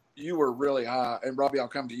 you were really high, and Robbie, I'll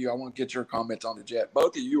come to you. I want to get your comments on the Jet.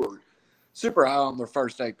 Both of you were super high on their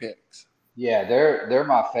first day picks. Yeah, they're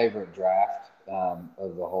my favorite draft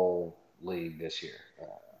of the whole league this year.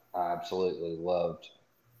 I absolutely loved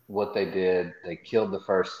what they did. They killed the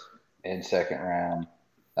first and second round.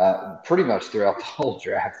 Pretty much throughout the whole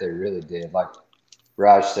draft, they really did. Like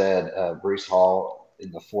Raj said, Breece Hall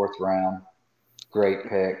in the 4th round, great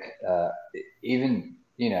pick. Even,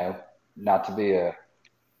 not to be a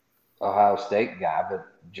Ohio State guy, but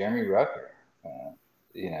Jeremy Rucker,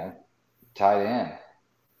 tight end.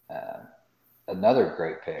 Another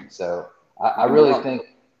great pick. So I really think,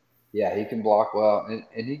 he can block well,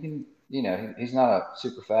 and he can, he's not a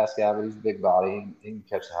super fast guy, but he's a big body. He can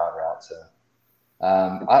catch the hot route. So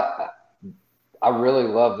I really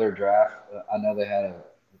love their draft. I know they had a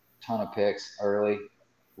ton of picks early,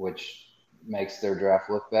 which makes their draft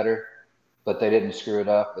look better, but they didn't screw it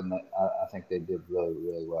up, and I think they did really,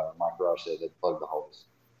 really well. Mike Rush said they plugged the holes.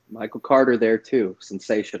 Michael Carter there too,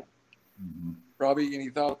 sensational. Mm-hmm. Robbie, any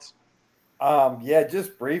thoughts?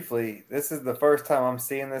 Just briefly, this is the first time I'm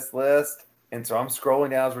seeing this list, and so I'm scrolling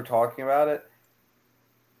down as we're talking about it.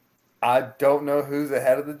 I don't know who's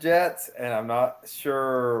ahead of the Jets, and I'm not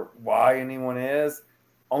sure why anyone is.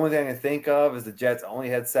 Only thing I can think of is the Jets only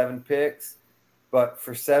had 7 picks, but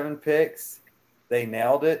for 7 picks, they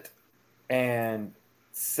nailed it. And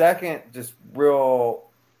second, just real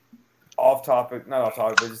not off topic,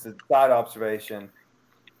 but just a side observation.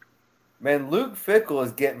 Man, Luke Fickell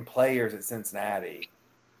is getting players at Cincinnati.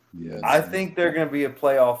 Yes. I think they're going to be a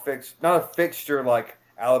playoff fixture, not a fixture like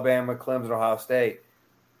Alabama, Clemson, Ohio State,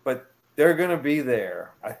 but they're going to be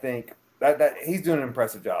there. I think that he's doing an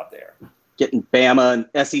impressive job there. Getting Bama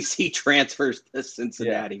and SEC transfers to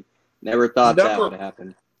Cincinnati. Yeah. Never thought that would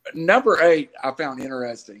happen. Number 8, I found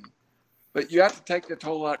interesting, but you have to take the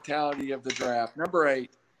totality of the draft. Number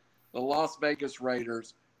 8, the Las Vegas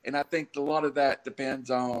Raiders, and I think a lot of that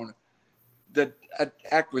depends on the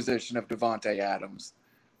acquisition of Devontae Adams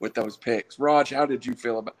with those picks. Raj, how did you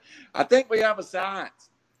feel about it? I think we have a science.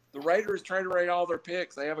 The Raiders trade away all their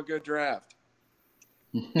picks. They have a good draft.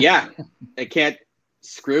 Yeah, they can't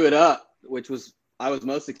screw it up, which was I was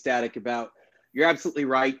most ecstatic about. You're absolutely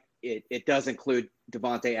right. it does include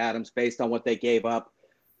Davante Adams based on what they gave up.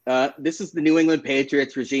 This is the New England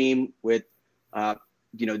Patriots regime with,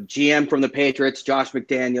 GM from the Patriots, Josh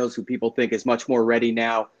McDaniels, who people think is much more ready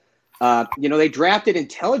now. They drafted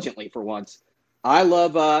intelligently for once. I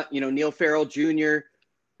love, Neil Farrell Jr.,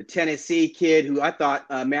 the Tennessee kid who I thought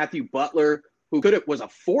Matthew Butler, who was a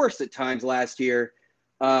force at times last year.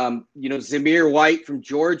 Zamir White from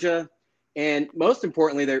Georgia. And most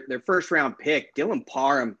importantly, their first-round pick, Dylan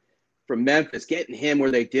Parham from Memphis, getting him where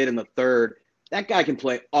they did in the third. That guy can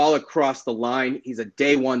play all across the line. He's a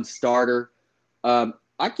day one starter. I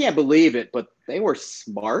can't believe it, but they were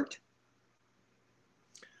smart.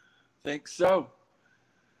 Think so.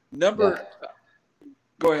 Go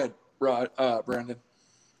ahead, Brandon.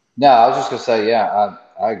 No, I was just gonna say, yeah,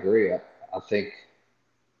 I agree. I think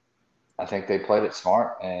they played it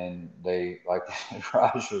smart, and they, like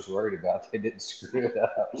Raj was worried about, they didn't screw it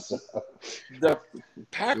up. So the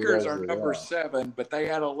Packers are number 7, but they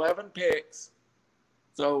had 11 picks.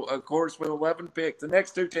 So of course, with 11 picks, the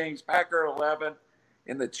next two teams, Packer 11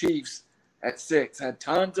 and the Chiefs at 6, had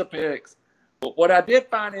tons of picks. But what I did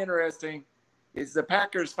find interesting is the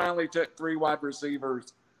Packers finally took 3 wide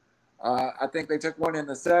receivers. I think they took one in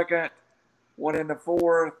the 2nd, one in the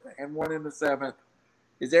 4th, and one in the 7th.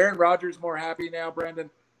 Is Aaron Rodgers more happy now, Brandon?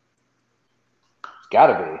 Got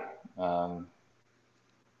to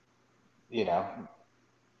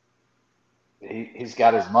be. He's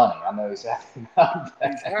got his money. I know he's happy about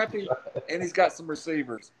that. He's happy, and he's got some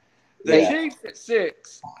receivers. The Chiefs at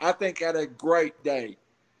 6, I think, had a great day.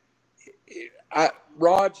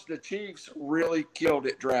 Raj, the Chiefs really killed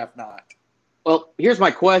it draft night. Well, here's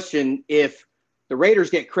my question. If the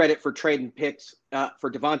Raiders get credit for trading picks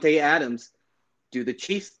for Davante Adams, do the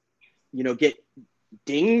Chiefs, get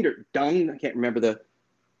dinged or dunged? I can't remember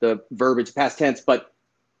the verbiage, past tense, but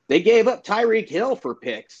they gave up Tyreek Hill for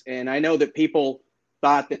picks. And I know that people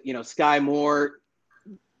thought that, Sky Moore,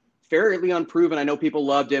 fairly unproven. I know people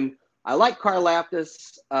loved him. I like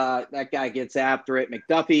Karlaftis. That guy gets after it.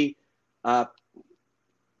 McDuffie,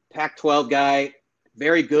 Pac-12 guy,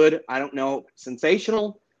 very good. I don't know,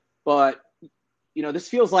 sensational, but this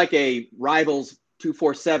feels like a Rivals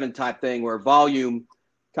 247 type thing where volume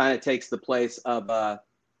kind of takes the place of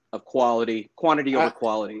quantity over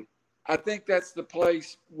quality. I think that's the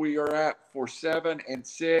place we are at for 7 and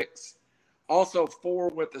 6. Also 4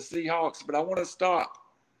 with the Seahawks, but I want to stop.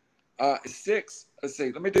 6, let's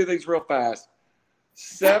see. Let me do these real fast.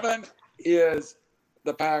 7 is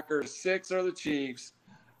the Packers. 6 are the Chiefs.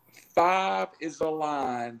 5 is the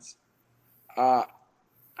Lions. The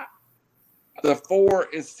 4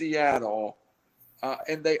 is Seattle.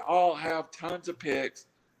 And they all have tons of picks.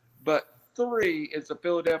 But 3 is the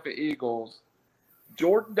Philadelphia Eagles.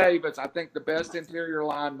 Jordan Davis, I think the best interior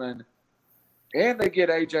lineman. And they get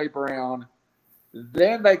A.J. Brown.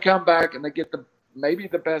 Then they come back and they get maybe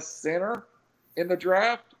the best center in the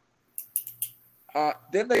draft.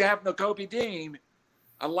 Then they have Nakobe Dean,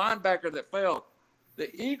 a linebacker that fell. The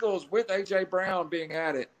Eagles, with A.J. Brown being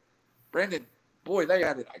added, Brandon, boy, they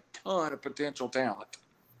added a ton of potential talent.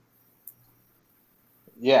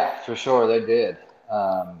 Yeah, for sure they did.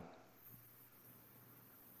 I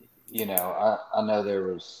know there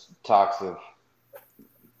was talks of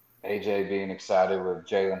AJ being excited with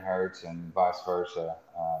Jalen Hurts and vice versa.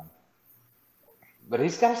 But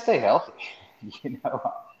he's got to stay healthy. He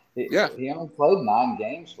only played 9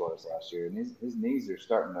 games for us last year, and his knees are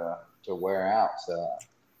starting to wear out. So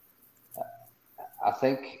I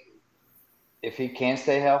think if he can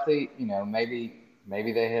stay healthy, maybe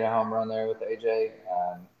they hit a home run there with AJ.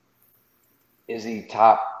 Is he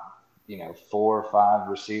top, 4 or 5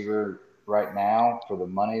 receiver right now for the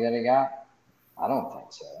money that he got? I don't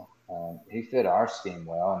think so. He fit our scheme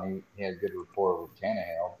well, and he had good rapport with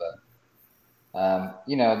Tannehill. But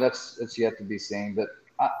that's yet to be seen. But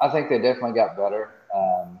I think they definitely got better,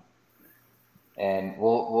 and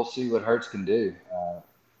we'll see what Hurts can do.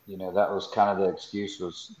 That was kind of the excuse,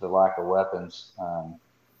 was the lack of weapons.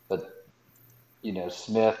 But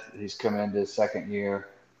Smith, he's come into his second year.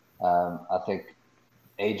 I think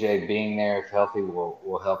AJ being there, if healthy,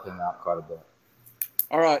 will help him out quite a bit.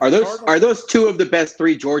 All right. Are those 2 of the best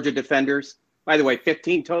 3 Georgia defenders? By the way,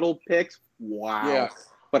 15 total picks. Wow. Yeah.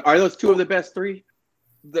 But are those 2 of the best 3?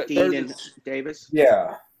 Dean and Davis?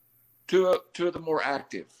 Yeah. 2 of the more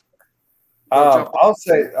active. I'll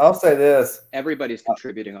say this. Everybody's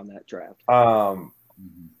contributing on that draft. So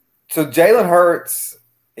Jalen Hurts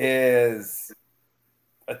is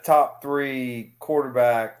a top 3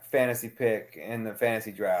 quarterback fantasy pick in the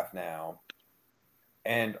fantasy draft now.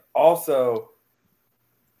 And also,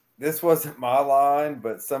 this wasn't my line,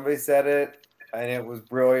 but somebody said it. and it was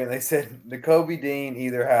brilliant. They said Nakobe Dean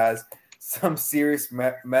either has some serious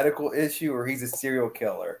medical issue or he's a serial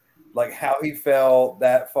killer. Like how he fell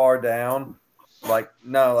that far down, like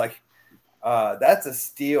no, like that's a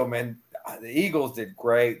steal, man. The Eagles did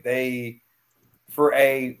great. They for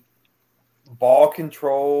a ball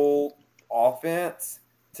control offense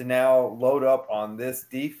to now load up on this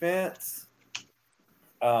defense.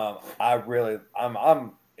 If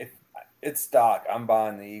it's stock, I'm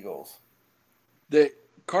buying the Eagles. The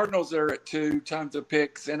Cardinals are at 2 tons of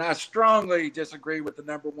picks, and I strongly disagree with the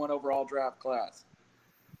number 1 overall draft class.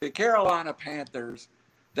 The Carolina Panthers,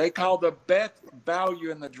 they call the best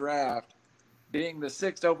value in the draft being the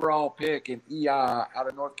 6th overall pick in EI out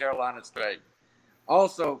of North Carolina State.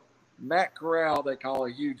 Also, Matt Corral, they call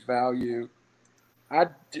a huge value.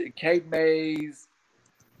 Cade Mays,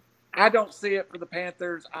 I don't see it for the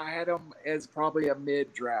Panthers. I had them as probably a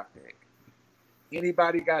mid-draft pick.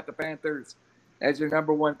 Anybody got the Panthers as your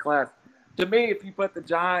number 1 class? To me, if you put the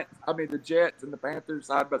Jets and the Panthers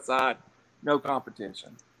side by side, no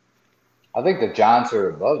competition. I think the Giants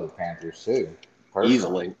are above the Panthers too. Personally.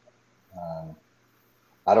 Easily.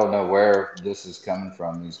 I don't know where this is coming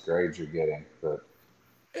from, these grades you're getting, but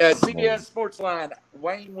CBS Sportsline,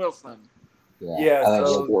 Wayne Wilson. Yeah,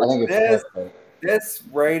 I think it's this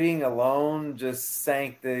rating alone just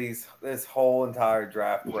sank this whole entire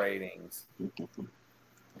draft ratings.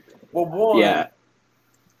 Well,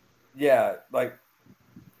 like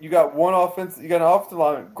you got an offensive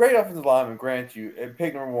lineman, great offensive lineman, grant you, at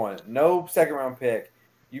pick number 1. No second round pick.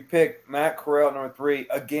 You pick Matt Corral at number 3.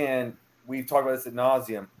 Again, we've talked about this ad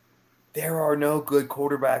nauseum. There are no good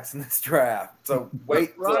quarterbacks in this draft. So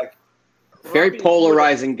wait very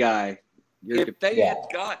polarizing guy. If they had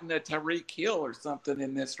gotten a Tyreek Hill or something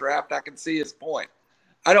in this draft, I can see his point.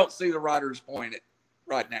 I don't see the writer's point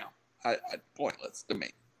right now. Pointless to me.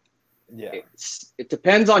 Yeah, it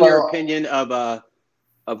depends on your opinion of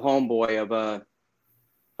homeboy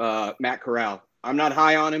of Matt Corral. I'm not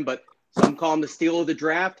high on him, but some call him the steal of the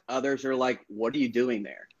draft. Others are like, "What are you doing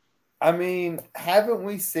there?" I mean, haven't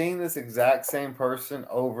we seen this exact same person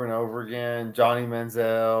over and over again? Johnny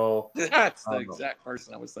Manziel. That's the exact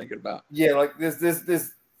person I was thinking about. Yeah, like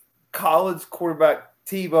this college quarterback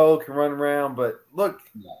Tebow can run around, but look,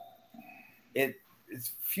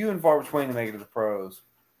 it's few and far between to make it to the pros.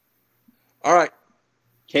 All right,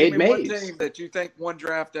 Cade Mays. One team that you think won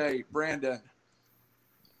draft day, Brandon.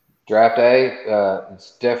 Draft A,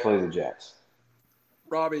 it's definitely the Jets.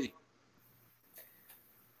 Robbie.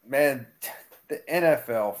 Man, the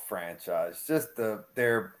NFL franchise, just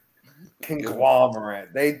their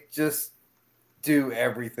conglomerate. They just do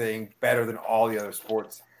everything better than all the other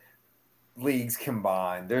sports leagues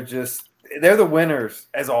combined. They're the winners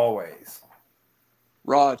as always.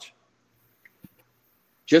 Raj.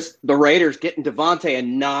 Just the Raiders getting Devontae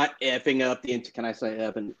and not effing up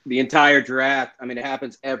the entire draft. I mean, it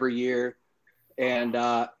happens every year. And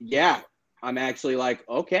I'm actually like,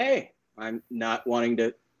 okay, I'm not wanting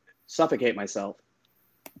to suffocate myself.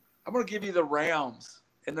 I'm going to give you the Rams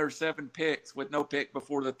and their 7 picks with no pick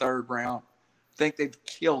before the 3rd round. I think they've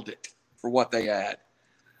killed it for what they had.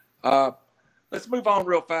 Let's move on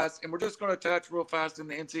real fast, and we're just going to touch real fast in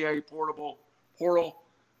the NCAA portal.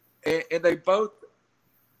 And they both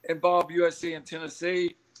involve USC and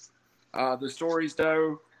Tennessee. The stories,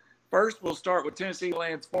 though. First, we'll start with Tennessee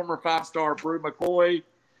lands former 5-star Bru McCoy.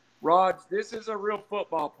 Raj, this is a real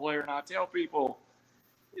football player, and I tell people,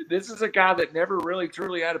 this is a guy that never really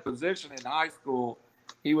truly had a position in high school.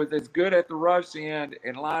 He was as good at the rush end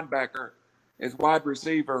and linebacker as wide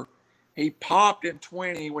receiver. He popped in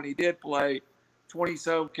 20 when he did play,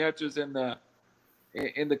 20-so catches in the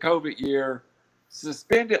COVID year.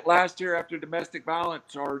 Suspended last year after domestic violence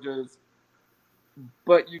charges.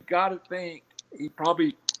 But you got to think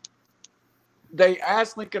they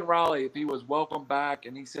asked Lincoln Riley if he was welcome back,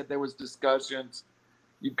 and he said there was discussions.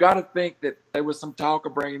 You've got to think that there was some talk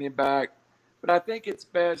of bringing him back. But I think it's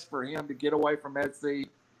best for him to get away from SC,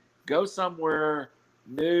 go somewhere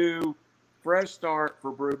new, fresh start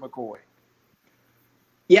for Bru McCoy.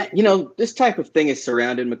 Yeah, this type of thing has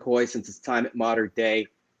surrounded McCoy since his time at Modern Day.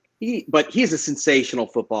 But he's a sensational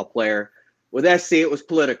football player. With SC, it was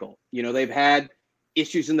political. They've had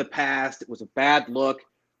issues in the past. It was a bad look.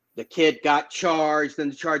 The kid got charged, then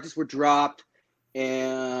the charges were dropped.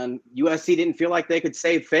 And USC didn't feel like they could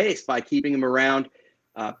save face by keeping him around.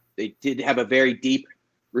 They did have a very deep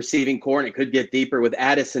receiving core, and it could get deeper with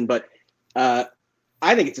Addison. But I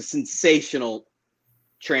think it's a sensational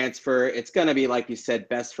transfer. It's going to be, like you said,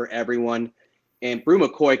 best for everyone. And Bru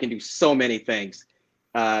McCoy can do so many things.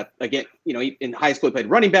 Again, in high school, he played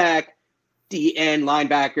running back, DN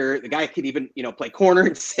linebacker. The guy could even, play corner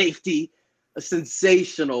and safety. A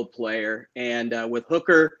sensational player. And with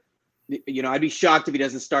Hooker, I'd be shocked if he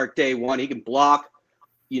doesn't start day one. He can block.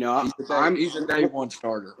 He's a day one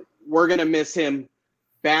starter. We're going to miss him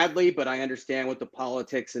badly, but I understand with the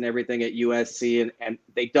politics and everything at USC, and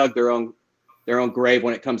they dug their own grave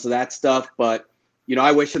when it comes to that stuff. But,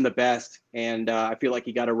 I wish him the best, and I feel like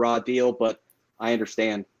he got a raw deal, but I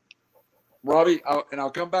understand. Robbie,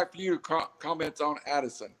 I'll come back for you to comments on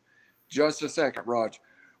Addison. Just a second, Raj.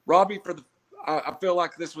 Robbie, I feel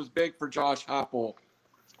like this was big for Josh Heupel.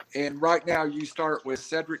 And right now you start with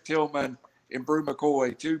Cedric Tillman and Bru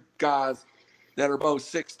McCoy, two guys that are both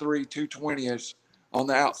 6'3", 220-ish on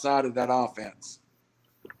the outside of that offense.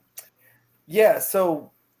 Yeah,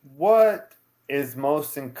 so what is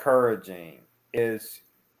most encouraging is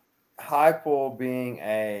Heupel being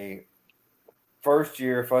a first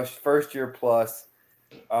year plus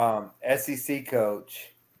SEC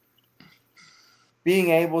coach, being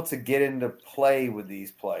able to get into play with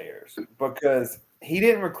these players, because he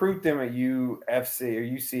didn't recruit them at UFC or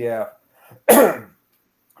UCF.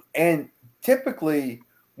 And typically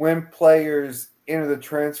when players enter the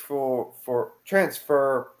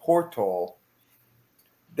transfer portal,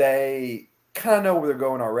 they kind of know where they're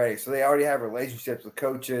going already. So they already have relationships with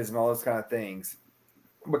coaches and all those kind of things,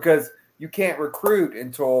 because you can't recruit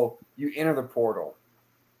until you enter the portal,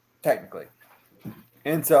 technically.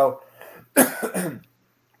 And so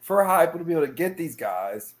for Heupel to be able to get these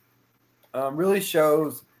guys really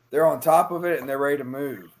shows they're on top of it and they're ready to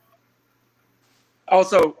move.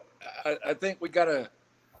 Also, I think we got to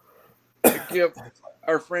give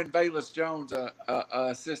our friend Bayless Jones a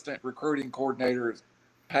assistant recruiting coordinator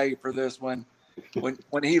pay for this one.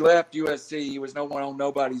 When he left USC, he was no one on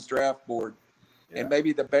nobody's draft board. Yeah. And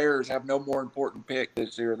maybe the Bears have no more important pick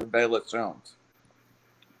this year than Bayless Jones.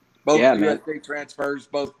 Both USC transfers,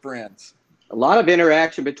 both friends. A lot of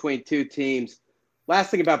interaction between two teams.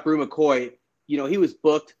 Last thing about Bru McCoy, he was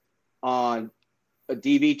booked on a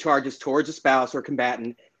DV charges towards a spouse or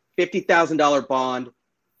combatant, $50,000 bond.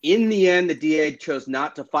 In the end, the DA chose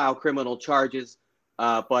not to file criminal charges,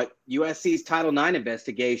 but USC's Title IX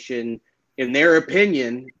investigation, in their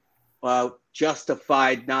opinion,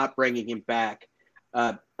 justified not bringing him back.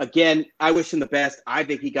 Again, I wish him the best. I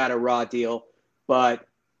think he got a raw deal, but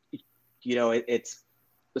it's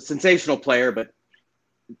a sensational player, but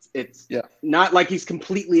it's not like he's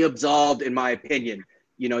completely absolved, in my opinion.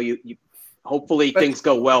 You hopefully things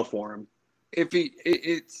go well for him.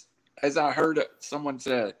 It's as I heard someone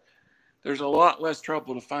said, there's a lot less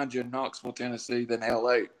trouble to find you in Knoxville, Tennessee than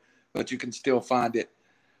LA, but you can still find it.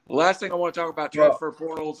 The last thing I want to talk about transfer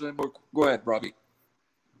portals, and go ahead, Robbie.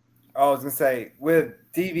 I was going to say, with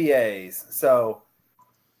DVAs, so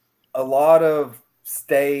a lot of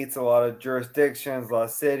states, a lot of jurisdictions, a lot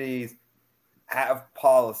of cities have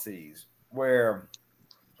policies where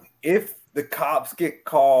if the cops get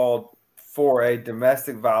called for a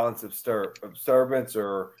domestic violence disturbance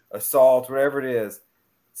or assault, whatever it is,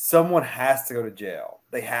 someone has to go to jail.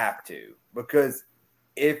 They have to, because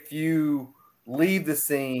if you leave the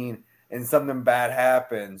scene and something bad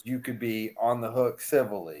happens, you could be on the hook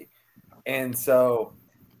civilly. And so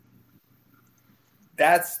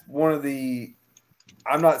that's one of the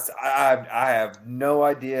I have no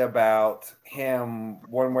idea about him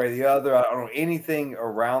one way or the other. I don't know anything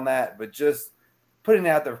around that, but just putting it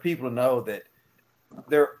out there for people to know that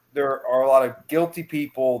there are a lot of guilty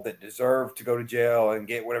people that deserve to go to jail and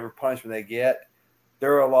get whatever punishment they get.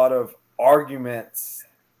 There are a lot of arguments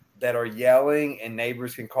that are yelling and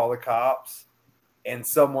neighbors can call the cops and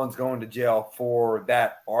someone's going to jail for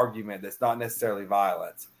that argument that's not necessarily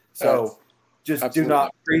violence. So just absolutely. Do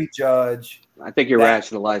not prejudge. I think you're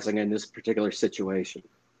rationalizing in this particular situation.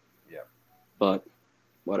 Yeah. But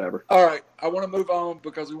whatever. All right. I want to move on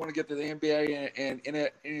because we want to get to the NBA and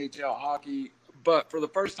NHL hockey. But for the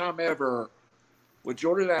first time ever, with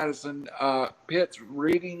Jordan Addison, Pitt's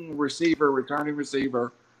returning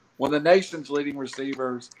receiver, one of the nation's leading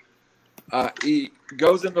receivers, he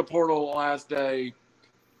goes in the portal the last day.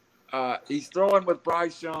 He's throwing with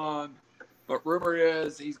Bryce Young, but rumor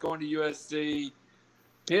is he's going to USC.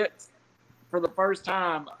 Pitt, for the first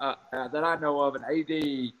time that I know of, an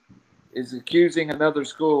AD is accusing another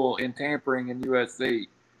school in tampering in USC.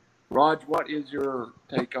 Raj, what is your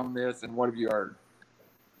take on this, and what have you heard?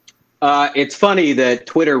 It's funny that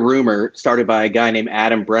Twitter rumor started by a guy named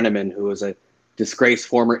Adam Brenneman, who was a disgraced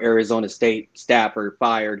former Arizona State staffer,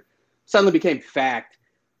 fired, suddenly became fact.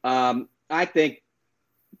 I think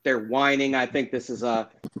they're whining. I think this is I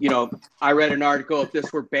read an article. If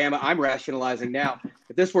this were Bama, I'm rationalizing now.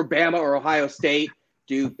 If this were Bama or Ohio State,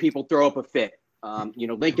 do people throw up a fit?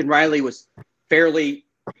 Lincoln Riley was fairly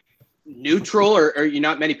neutral, or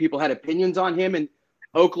not many people had opinions on him in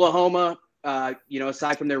Oklahoma.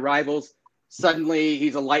 Aside from their rivals, suddenly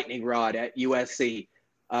he's a lightning rod at USC.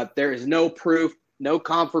 There is no proof, no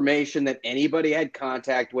confirmation that anybody had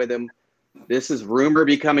contact with him. This is rumor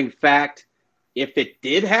becoming fact. If it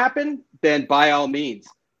did happen, then by all means,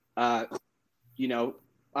 I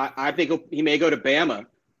think he may go to Bama.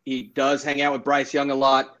 He does hang out with Bryce Young a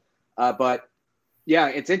lot. But, yeah,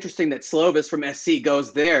 it's interesting that Slovis from SC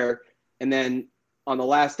goes there, and then on the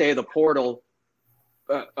last day of the portal,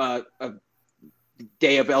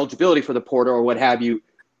 day of eligibility for the portal or what have you,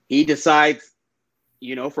 he decides,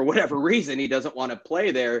 for whatever reason, he doesn't want to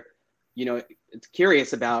play there. It's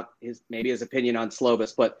curious about his opinion on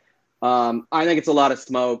Slovis, but I think it's a lot of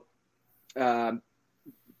smoke. Again,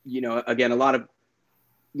 a lot of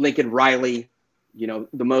Lincoln Riley, the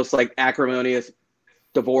most like acrimonious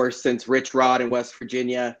divorce since Rich Rod in West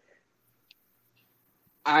Virginia.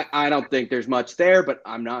 I don't think there's much there, but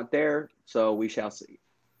I'm not there, so we shall see.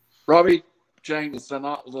 Robbie, James, it's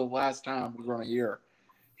not the last time we're going to hear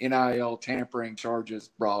NIL tampering charges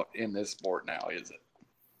brought in this sport now, is it?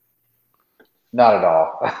 Not at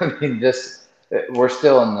all. I mean, we're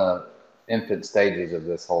still in the infant stages of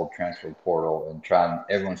this whole transfer portal and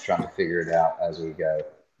everyone's trying to figure it out as we go.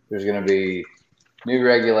 There's going to be new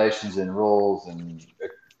regulations and rules and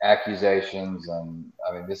accusations. And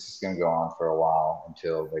I mean, this is going to go on for a while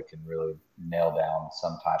until they can really nail down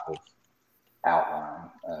some type of outline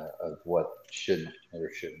of what should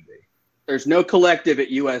or shouldn't be. There's no collective at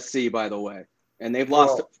USC, by the way, and they've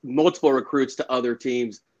lost multiple recruits to other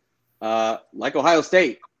teams, like Ohio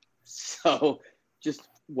State. So just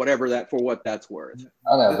whatever what that's worth.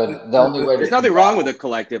 I know, but the only way there's nothing wrong with a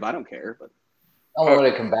collective. I don't care, but the only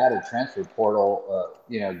way to combat a transfer portal,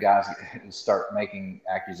 guys start making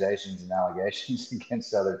accusations and allegations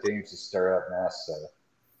against other teams to stir up mess. So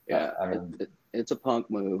yeah, I mean, it's a punk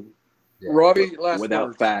move. Yeah. Robbie, last without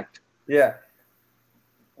words. Fact. Yeah.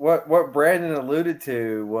 What Brandon alluded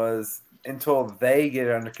to was until they get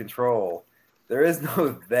it under control, there is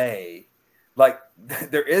no they. Like,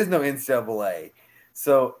 there is no NCAA.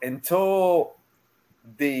 So until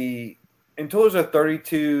there's a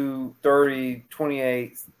 32, 30,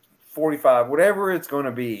 28, 45, whatever it's going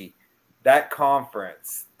to be, that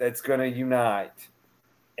conference that's going to unite.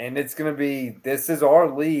 And it's going to be, this is our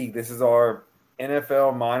league. This is our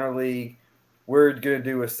NFL minor league. We're going to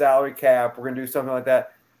do a salary cap. We're going to do something like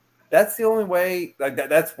that. That's the only way, like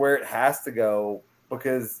that's where it has to go,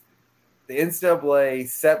 because the NCAA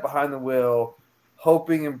sat behind the wheel,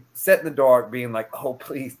 hoping and set in the dark, being like, oh,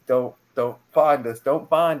 please don't find us. Don't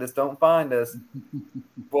find us. Don't find us.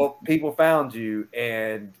 Well, people found you,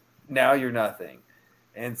 and now you're nothing.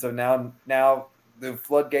 And so now the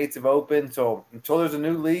floodgates have opened. So until there's a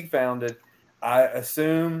new league founded, I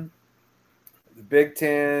assume the Big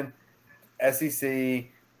Ten, SEC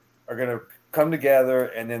are going to come together,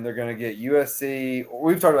 and then they're going to get USC.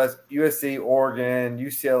 We've talked about USC, Oregon,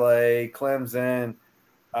 UCLA, Clemson,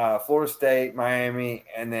 Florida State, Miami,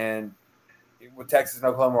 and then with Texas and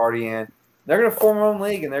Oklahoma already in. They're going to form their own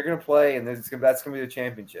league, and they're going to play, and that's going to be the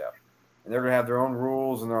championship. And they're going to have their own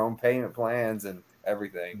rules and their own payment plans and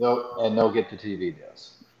everything. They'll get the TV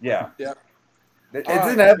deals. Yeah. Yeah.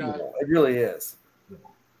 It's inevitable. It really is.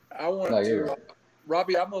 I want to –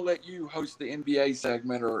 Robbie, I'm going to let you host the NBA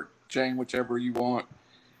segment, or Jane, whichever you want.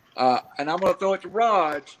 And I'm going to throw it to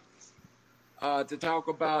Raj to talk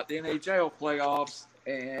about the NHL playoffs.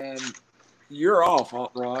 And you're off,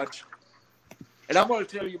 Raj. And I'm going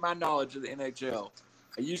to tell you my knowledge of the NHL.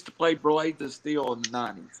 I used to play Blades of Steel in the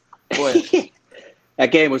 90s. Go ahead.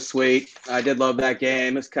 That game was sweet. I did love that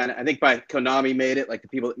game. It's kind of, I think by Konami made it, like the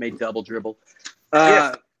people that made Double Dribble.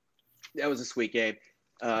 Yes. That was a sweet game.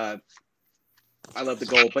 I love the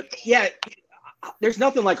goal. But, yeah, there's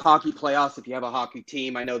nothing like hockey playoffs if you have a hockey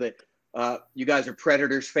team. I know that you guys are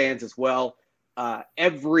Predators fans as well.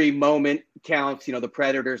 Every moment counts. The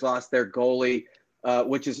Predators lost their goalie,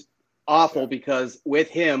 which is awful because with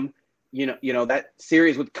him, that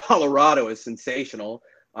series with Colorado is sensational,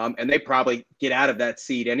 and they probably get out of that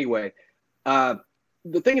seed anyway.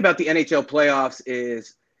 The thing about the NHL playoffs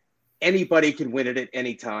is anybody can win it at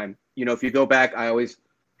any time. If you go back, I always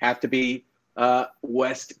have to be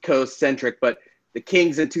West Coast centric, but the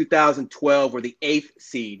Kings in 2012 were the 8th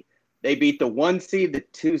seed. They beat the 1 seed, the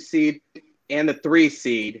 2 seed, and the 3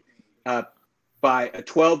 seed by a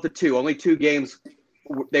 12-2. Only 2 games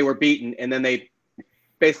they were beaten, and then they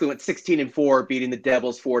basically went 16-4, beating the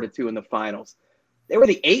Devils 4-2 in the finals. They were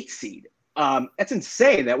the 8th seed. That's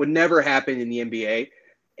insane. That would never happen in the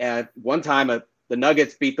NBA. One time, the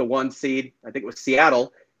Nuggets beat the 1 seed, I think it was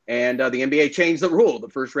Seattle, and the NBA changed the rule. The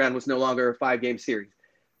first round was no longer a 5-game series.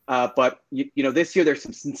 But this year there's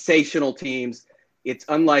some sensational teams. It's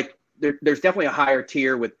unlike there's definitely a higher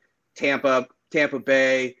tier with Tampa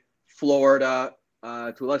Bay, Florida,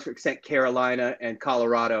 to a lesser extent Carolina and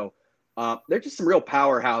Colorado. They're just some real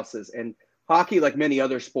powerhouses. And hockey, like many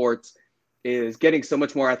other sports, is getting so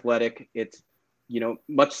much more athletic. It's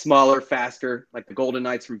much smaller, faster. Like the Golden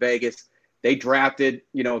Knights from Vegas, they drafted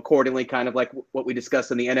accordingly, kind of like what we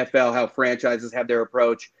discussed in the NFL, how franchises have their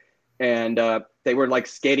approach. And they were like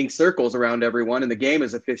skating circles around everyone, and the game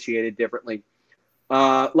is officiated differently.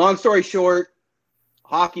 Long story short,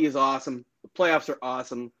 hockey is awesome. The playoffs are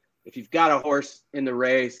awesome. If you've got a horse in the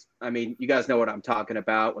race, I mean, you guys know what I'm talking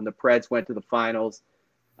about. When the Preds went to the finals,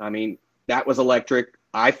 I mean, that was electric.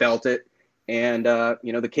 I felt it. And,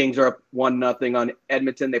 the Kings are up 1-0 on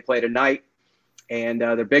Edmonton. They play tonight, and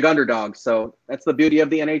they're big underdogs. So that's the beauty of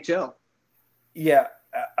the NHL. Yeah,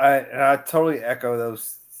 I totally echo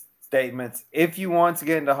those statements. If you want to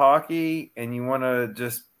get into hockey and you want to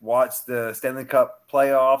just watch the Stanley Cup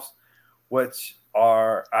playoffs, which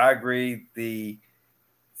are, I agree, the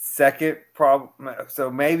second problem, so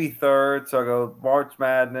maybe third. So I go March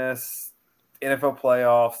Madness, NFL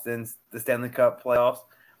playoffs, then the Stanley Cup playoffs.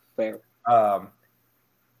 Fair.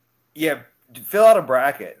 Yeah, fill out a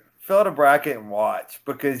bracket and watch,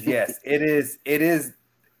 because yes, it is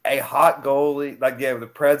a hot goalie. Like, yeah, the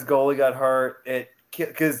Preds goalie got hurt.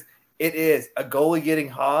 Because it is a goalie getting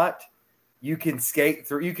hot. You can skate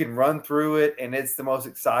through, you can run through it, and it's the most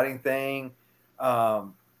exciting thing.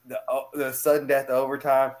 The sudden death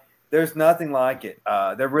overtime, there's nothing like it.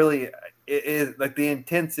 It is like the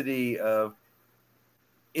intensity of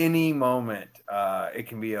any moment. It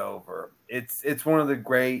can be over. It's one of the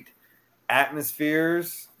great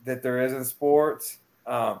atmospheres that there is in sports.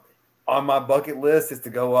 On my bucket list is to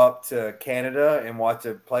go up to Canada and watch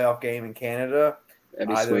a playoff game in Canada. That'd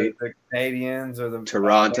be Either sweet. the Canadians or the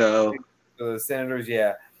Toronto. or the Senators,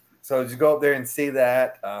 yeah. So just go up there and see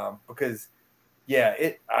that, because, yeah,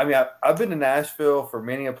 I've been to Nashville for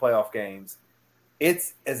many of playoff games.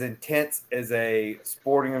 It's as intense as a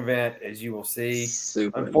sporting event as you will see.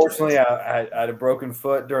 Super Unfortunately, intense. I had a broken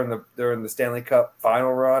foot during the Stanley Cup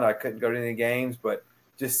final run. I couldn't go to any games, but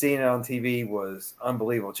just seeing it on TV was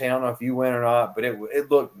unbelievable. Chan, I don't know if you went or not, but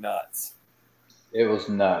it looked nuts. It was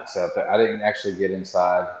nuts out there. I didn't actually get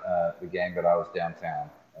inside the game, but I was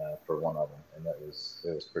downtown for one of them, and it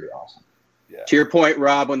was pretty awesome. Yeah. To your point,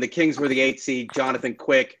 Rob, when the Kings were the 8th seed, Jonathan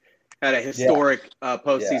Quick had a historic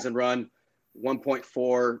postseason run,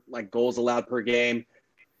 1.4 like goals allowed per game,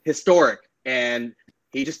 historic, and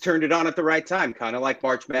he just turned it on at the right time, kind of like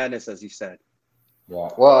March Madness, as you said. Yeah,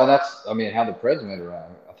 well, and that's how the Preds went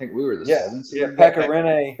around. I think we were the 7th seed. Yeah, Pekka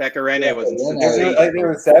Rinne. Pekka Rinne was in Rinne. I think they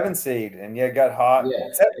were the 7th seed, and got hot. Yeah,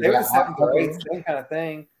 They were the got 7th or hot. 8th, same kind of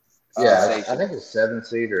thing. Yeah, I think it's 7th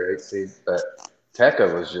seed or 8th seed, but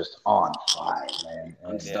Pekka was just on fire, man.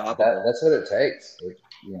 And Unstoppable. that's what it takes.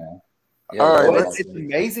 All right, Well, it's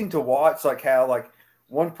amazing to watch, like how like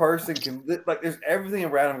one person can there's everything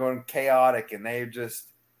around them going chaotic, and they're just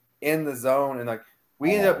in the zone. And like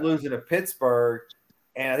we ended up losing to Pittsburgh,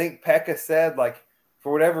 and I think Pekka said like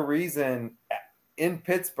for whatever reason in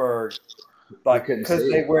Pittsburgh, like because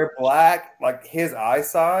they wear black, like his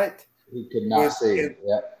eyesight, he could not see it.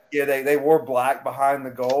 Yeah, they wore black behind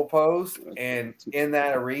the goalpost, and in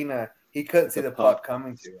that arena, he couldn't see the puck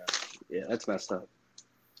coming to him. Yeah, that's messed up.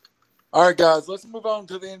 All right, guys, let's move on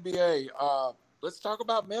to the NBA. Let's talk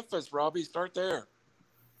about Memphis. Robbie, start there.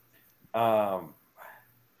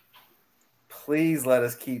 Please let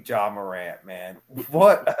us keep Ja Morant, man.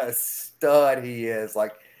 What a stud he is.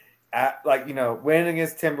 Winning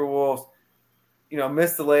against Timberwolves,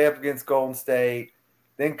 missed the layup against Golden State,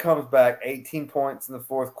 then comes back 18 points in the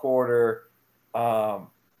fourth quarter. Man,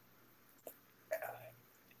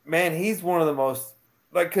 he's one of the most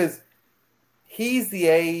because he's the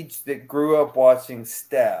age that grew up watching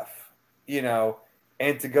Steph, and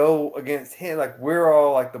to go against him, we're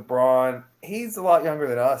all like LeBron. He's a lot younger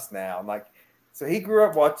than us now. So he grew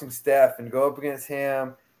up watching Steph, and go up against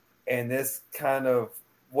him, and this kind of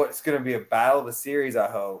what's going to be a battle of the series,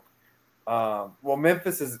 I hope. Well,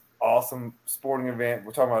 Memphis is awesome sporting event.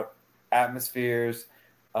 We're talking about atmospheres.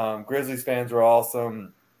 Grizzlies fans are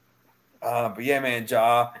awesome. But yeah, man,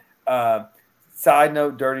 Ja. Side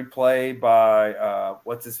note, dirty play by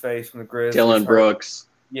what's his face from the Grizzlies? Dylan Brooks.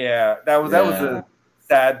 Yeah, that was a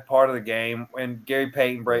sad part of the game when Gary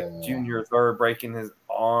Payton Jr. started breaking his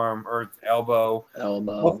arm or his elbow.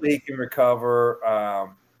 Hopefully he can recover.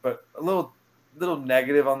 But a little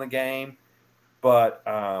negative on the game. But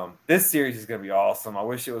this series is going to be awesome. I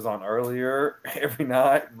wish it was on earlier every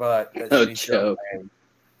night, but that's No me joke.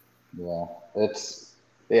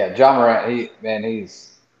 Yeah, John Morant.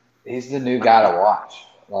 He's the new guy to watch.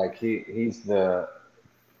 Like he's the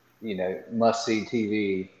must see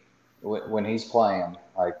TV when he's playing.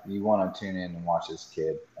 Like you want to tune in and watch this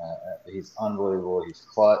kid. He's unbelievable. He's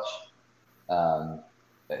clutch.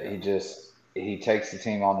 He takes the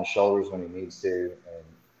team on his shoulders when he needs to,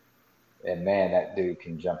 and man, that dude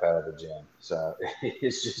can jump out of the gym. So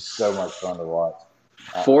it's just so much fun to watch.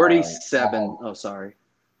 47. Oh, sorry.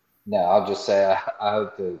 No, I'll just say I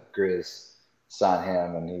hope the Grizz sign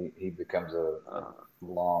him and he becomes a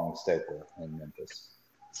long staple in Memphis.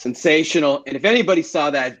 Sensational. And if anybody saw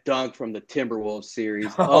that dunk from the Timberwolves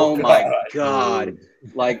series, oh my God.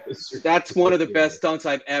 Like, that's one of the best dunks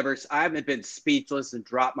I've ever – I haven't been speechless and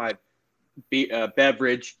dropped my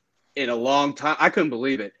beverage in a long time. I couldn't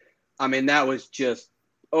believe it. I mean, that was just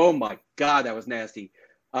 – oh, my God, that was nasty.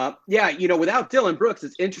 Without Dylan Brooks,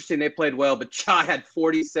 it's interesting they played well, but Ja had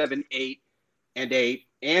 47, 8, and 8,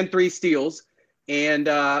 and 3 steals. And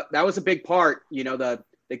that was a big part.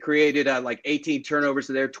 They created like 18 turnovers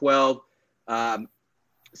to their 12,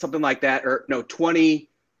 something like that, 20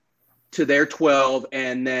 to their 12,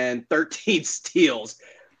 and then 13 steals.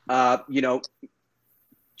 Ja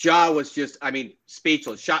was just,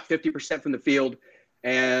 speechless. Shot 50% from the field,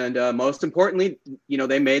 and most importantly,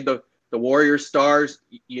 they made the Warriors stars,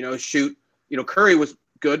 shoot. Curry was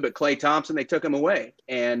good, but Klay Thompson, they took him away,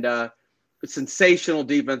 and sensational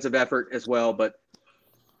defensive effort as well, but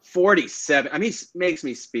 47. He makes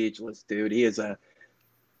me speechless, dude. He is a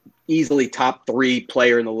easily top 3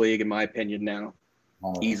 player in the league, in my opinion, now.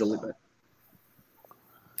 Easily.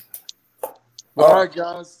 All right,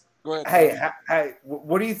 guys. Go ahead. Hey,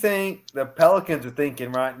 what do you think the Pelicans are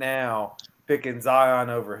thinking right now, picking Zion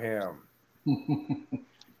over him?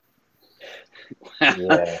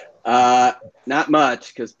 Not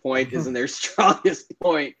much, because point isn't their strongest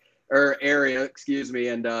point or area, excuse me.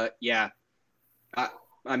 And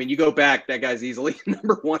you go back, that guy's easily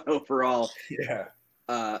number 1 overall. Yeah.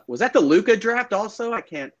 Was that the Luka draft also? I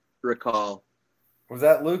can't recall. Was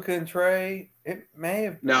that Luka and Trey? It may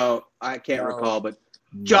have been. No, I can't recall, but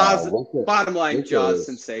bottom line, Ja's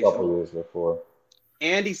sensational. A couple years before.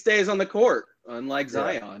 And he stays on the court, unlike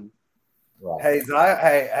Zion. Right.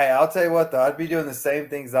 Hey, I'll tell you what, though. I'd be doing the same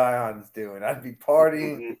thing Zion's doing. I'd be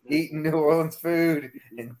partying, eating New Orleans food,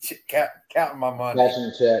 and counting my money.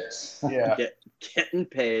 Cashing checks. Yeah. Getting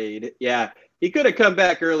paid. Yeah. He could have come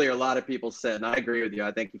back earlier, a lot of people said, and I agree with you.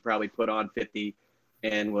 I think he probably put on 50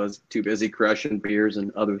 and was too busy crushing beers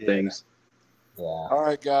and other things. Yeah. All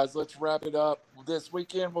right, guys, let's wrap it up. This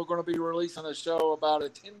weekend, we're going to be releasing a show about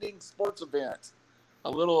attending sports events. A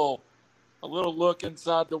little look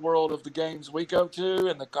inside the world of the games we go to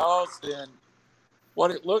and the cost and what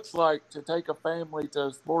it looks like to take a family to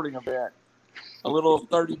a sporting event. A little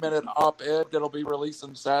 30-minute op-ed that'll be released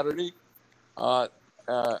on Saturday.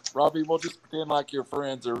 Robbie, we'll just pretend like your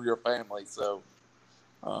friends or your family. So,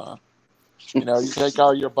 you take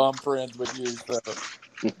all your bum friends with you. So,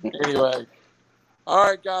 anyway. All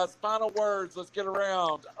right, guys, final words. Let's get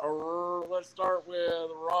around. Let's start with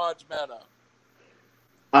Raj Mehta.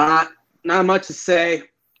 Not much to say,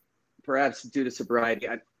 perhaps due to sobriety.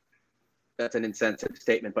 That's an insensitive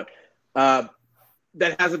statement, but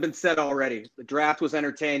that hasn't been said already. The draft was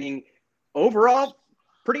entertaining. Overall,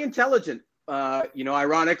 pretty intelligent.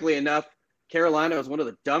 Ironically enough, Carolina was one of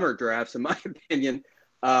the dumber drafts, in my opinion.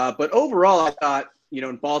 But overall, I thought,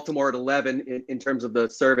 in Baltimore at 11, in terms of the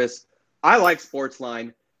service, I like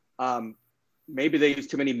Sportsline. Maybe they use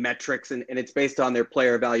too many metrics, and it's based on their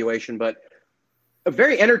player evaluation, but a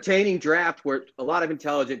very entertaining draft where a lot of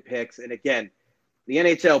intelligent picks. And again, the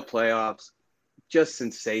NHL playoffs, just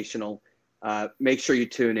sensational. Make sure you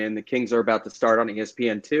tune in. The Kings are about to start on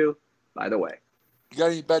ESPN2, by the way. You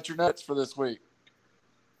got any bet your nuts for this week?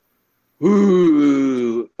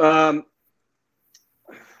 Ooh.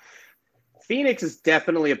 Phoenix is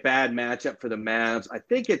definitely a bad matchup for the Mavs. I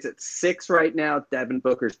think it's at 6 right now. Devin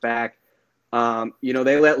Booker's back.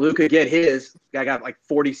 They let Luka get his. Guy got like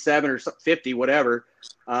 47 or 50, whatever.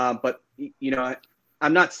 But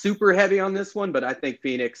I'm not super heavy on this one, but I think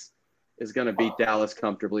Phoenix is going to beat Dallas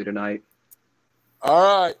comfortably tonight.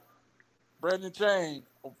 All right. Brendan Chain,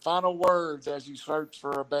 final words as you search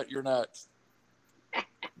for a bet your nuts.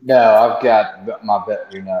 No, I've got my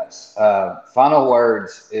bet your nuts. Final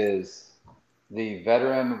words is the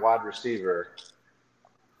veteran wide receiver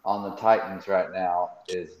on the Titans right now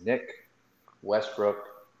is Nick Westbrook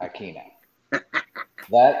Akina.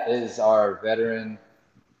 That is our veteran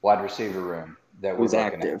wide receiver room that we're Who's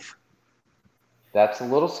looking active. That's a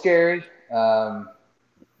little scary. I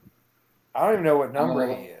don't even know what number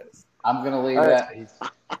gonna, he is. I'm gonna leave that. He's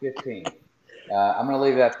 15. I'm gonna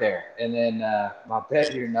leave that there. And then my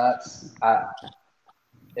bet you're nuts.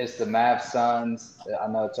 It's the Mavs Suns. I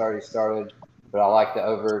know it's already started, but I like the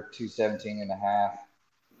over 217.5.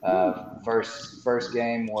 First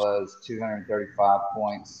game was 235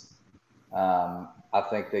 points. I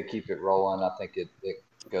think they keep it rolling. I think it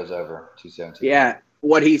goes over 217. Yeah,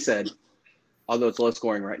 what he said. Although it's low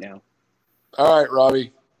scoring right now. All right,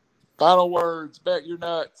 Robbie. Final words. Bet you're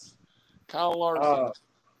nuts. Kyle Larson.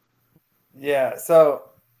 Yeah. So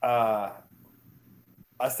I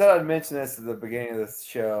said I'd mention this at the beginning of this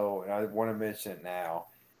show, and I want to mention it now.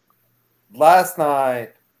 Last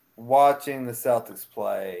night, watching the Celtics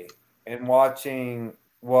play and watching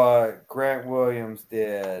what Grant Williams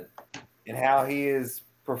did and how he has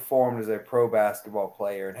performed as a pro basketball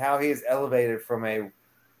player and how he is elevated from a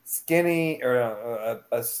skinny or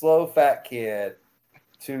a slow fat kid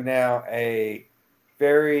to now a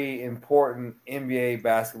very important NBA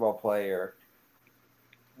basketball player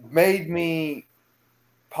made me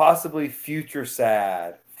possibly future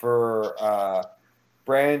sad for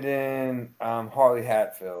Brandon Hartley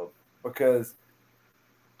Hatfield, because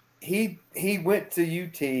he went to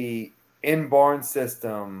UT in Barnes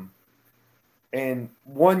system, and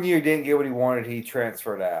 1 year didn't get what he wanted. He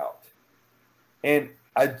transferred out, and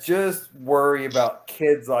I just worry about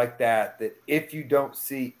kids like that if you don't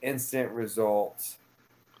see instant results,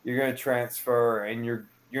 you're going to transfer and you're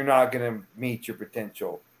not going to meet your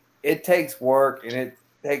potential. It takes work, and it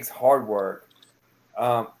takes hard work.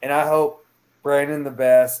 And I hope Brandon the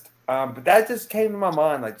best. But that just came to my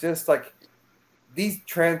mind, this is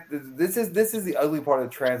the ugly part of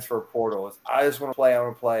the transfer portal. Is I just want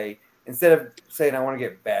to play instead of saying I want to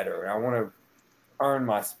get better and I want to earn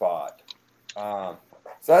my spot.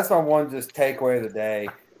 So that's my one just takeaway of the day.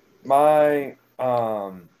 My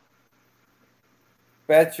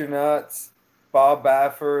bet your nuts, Bob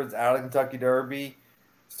Bafford's out of Kentucky Derby.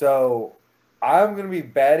 So I'm going to be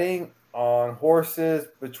betting on horses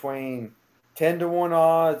between 10-1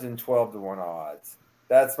 odds and 12-1 odds.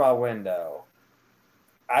 That's my window.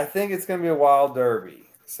 I think it's going to be a wild Derby.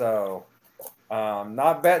 So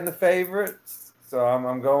not betting the favorites. So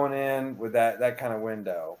I'm going in with that kind of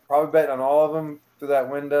window. Probably betting on all of them through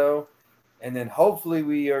that window. And then hopefully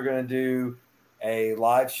we are going to do a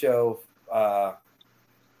live show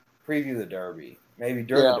preview the Derby. Maybe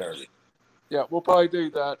during the Derby. Yeah, we'll probably do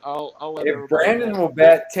that. I'll let if Brandon will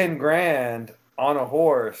bet 10 grand on a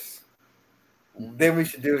horse, then we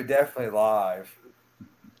should do it definitely live.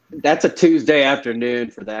 That's a Tuesday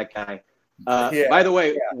afternoon for that guy. By the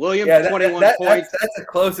way, Williams 21 points. That's the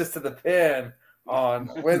closest to the pin on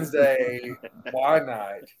Wednesday wine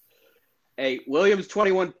night. Hey, Williams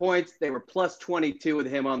 21 points. They were plus 22 with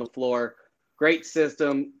him on the floor. Great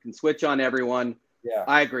system. Can switch on everyone. Yeah,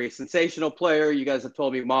 I agree. Sensational player. You guys have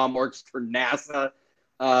told me mom works for NASA.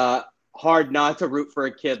 Hard not to root for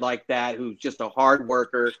a kid like that who's just a hard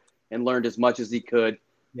worker and learned as much as he could.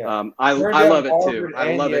 Yeah. I love it too.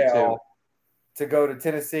 I love it too. To go to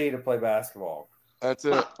Tennessee to play basketball. That's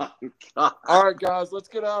it. All right, guys, let's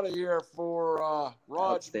get out of here for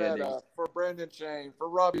Raj Mehta, for Brendan Shane, for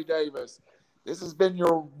Robbie Davis. This has been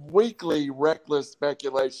your weekly Reckless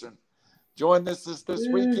Speculation. Join us this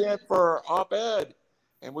weekend for Op-Ed,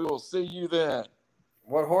 and we will see you then.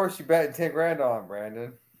 What horse you betting 10 grand on,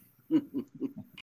 Brandon?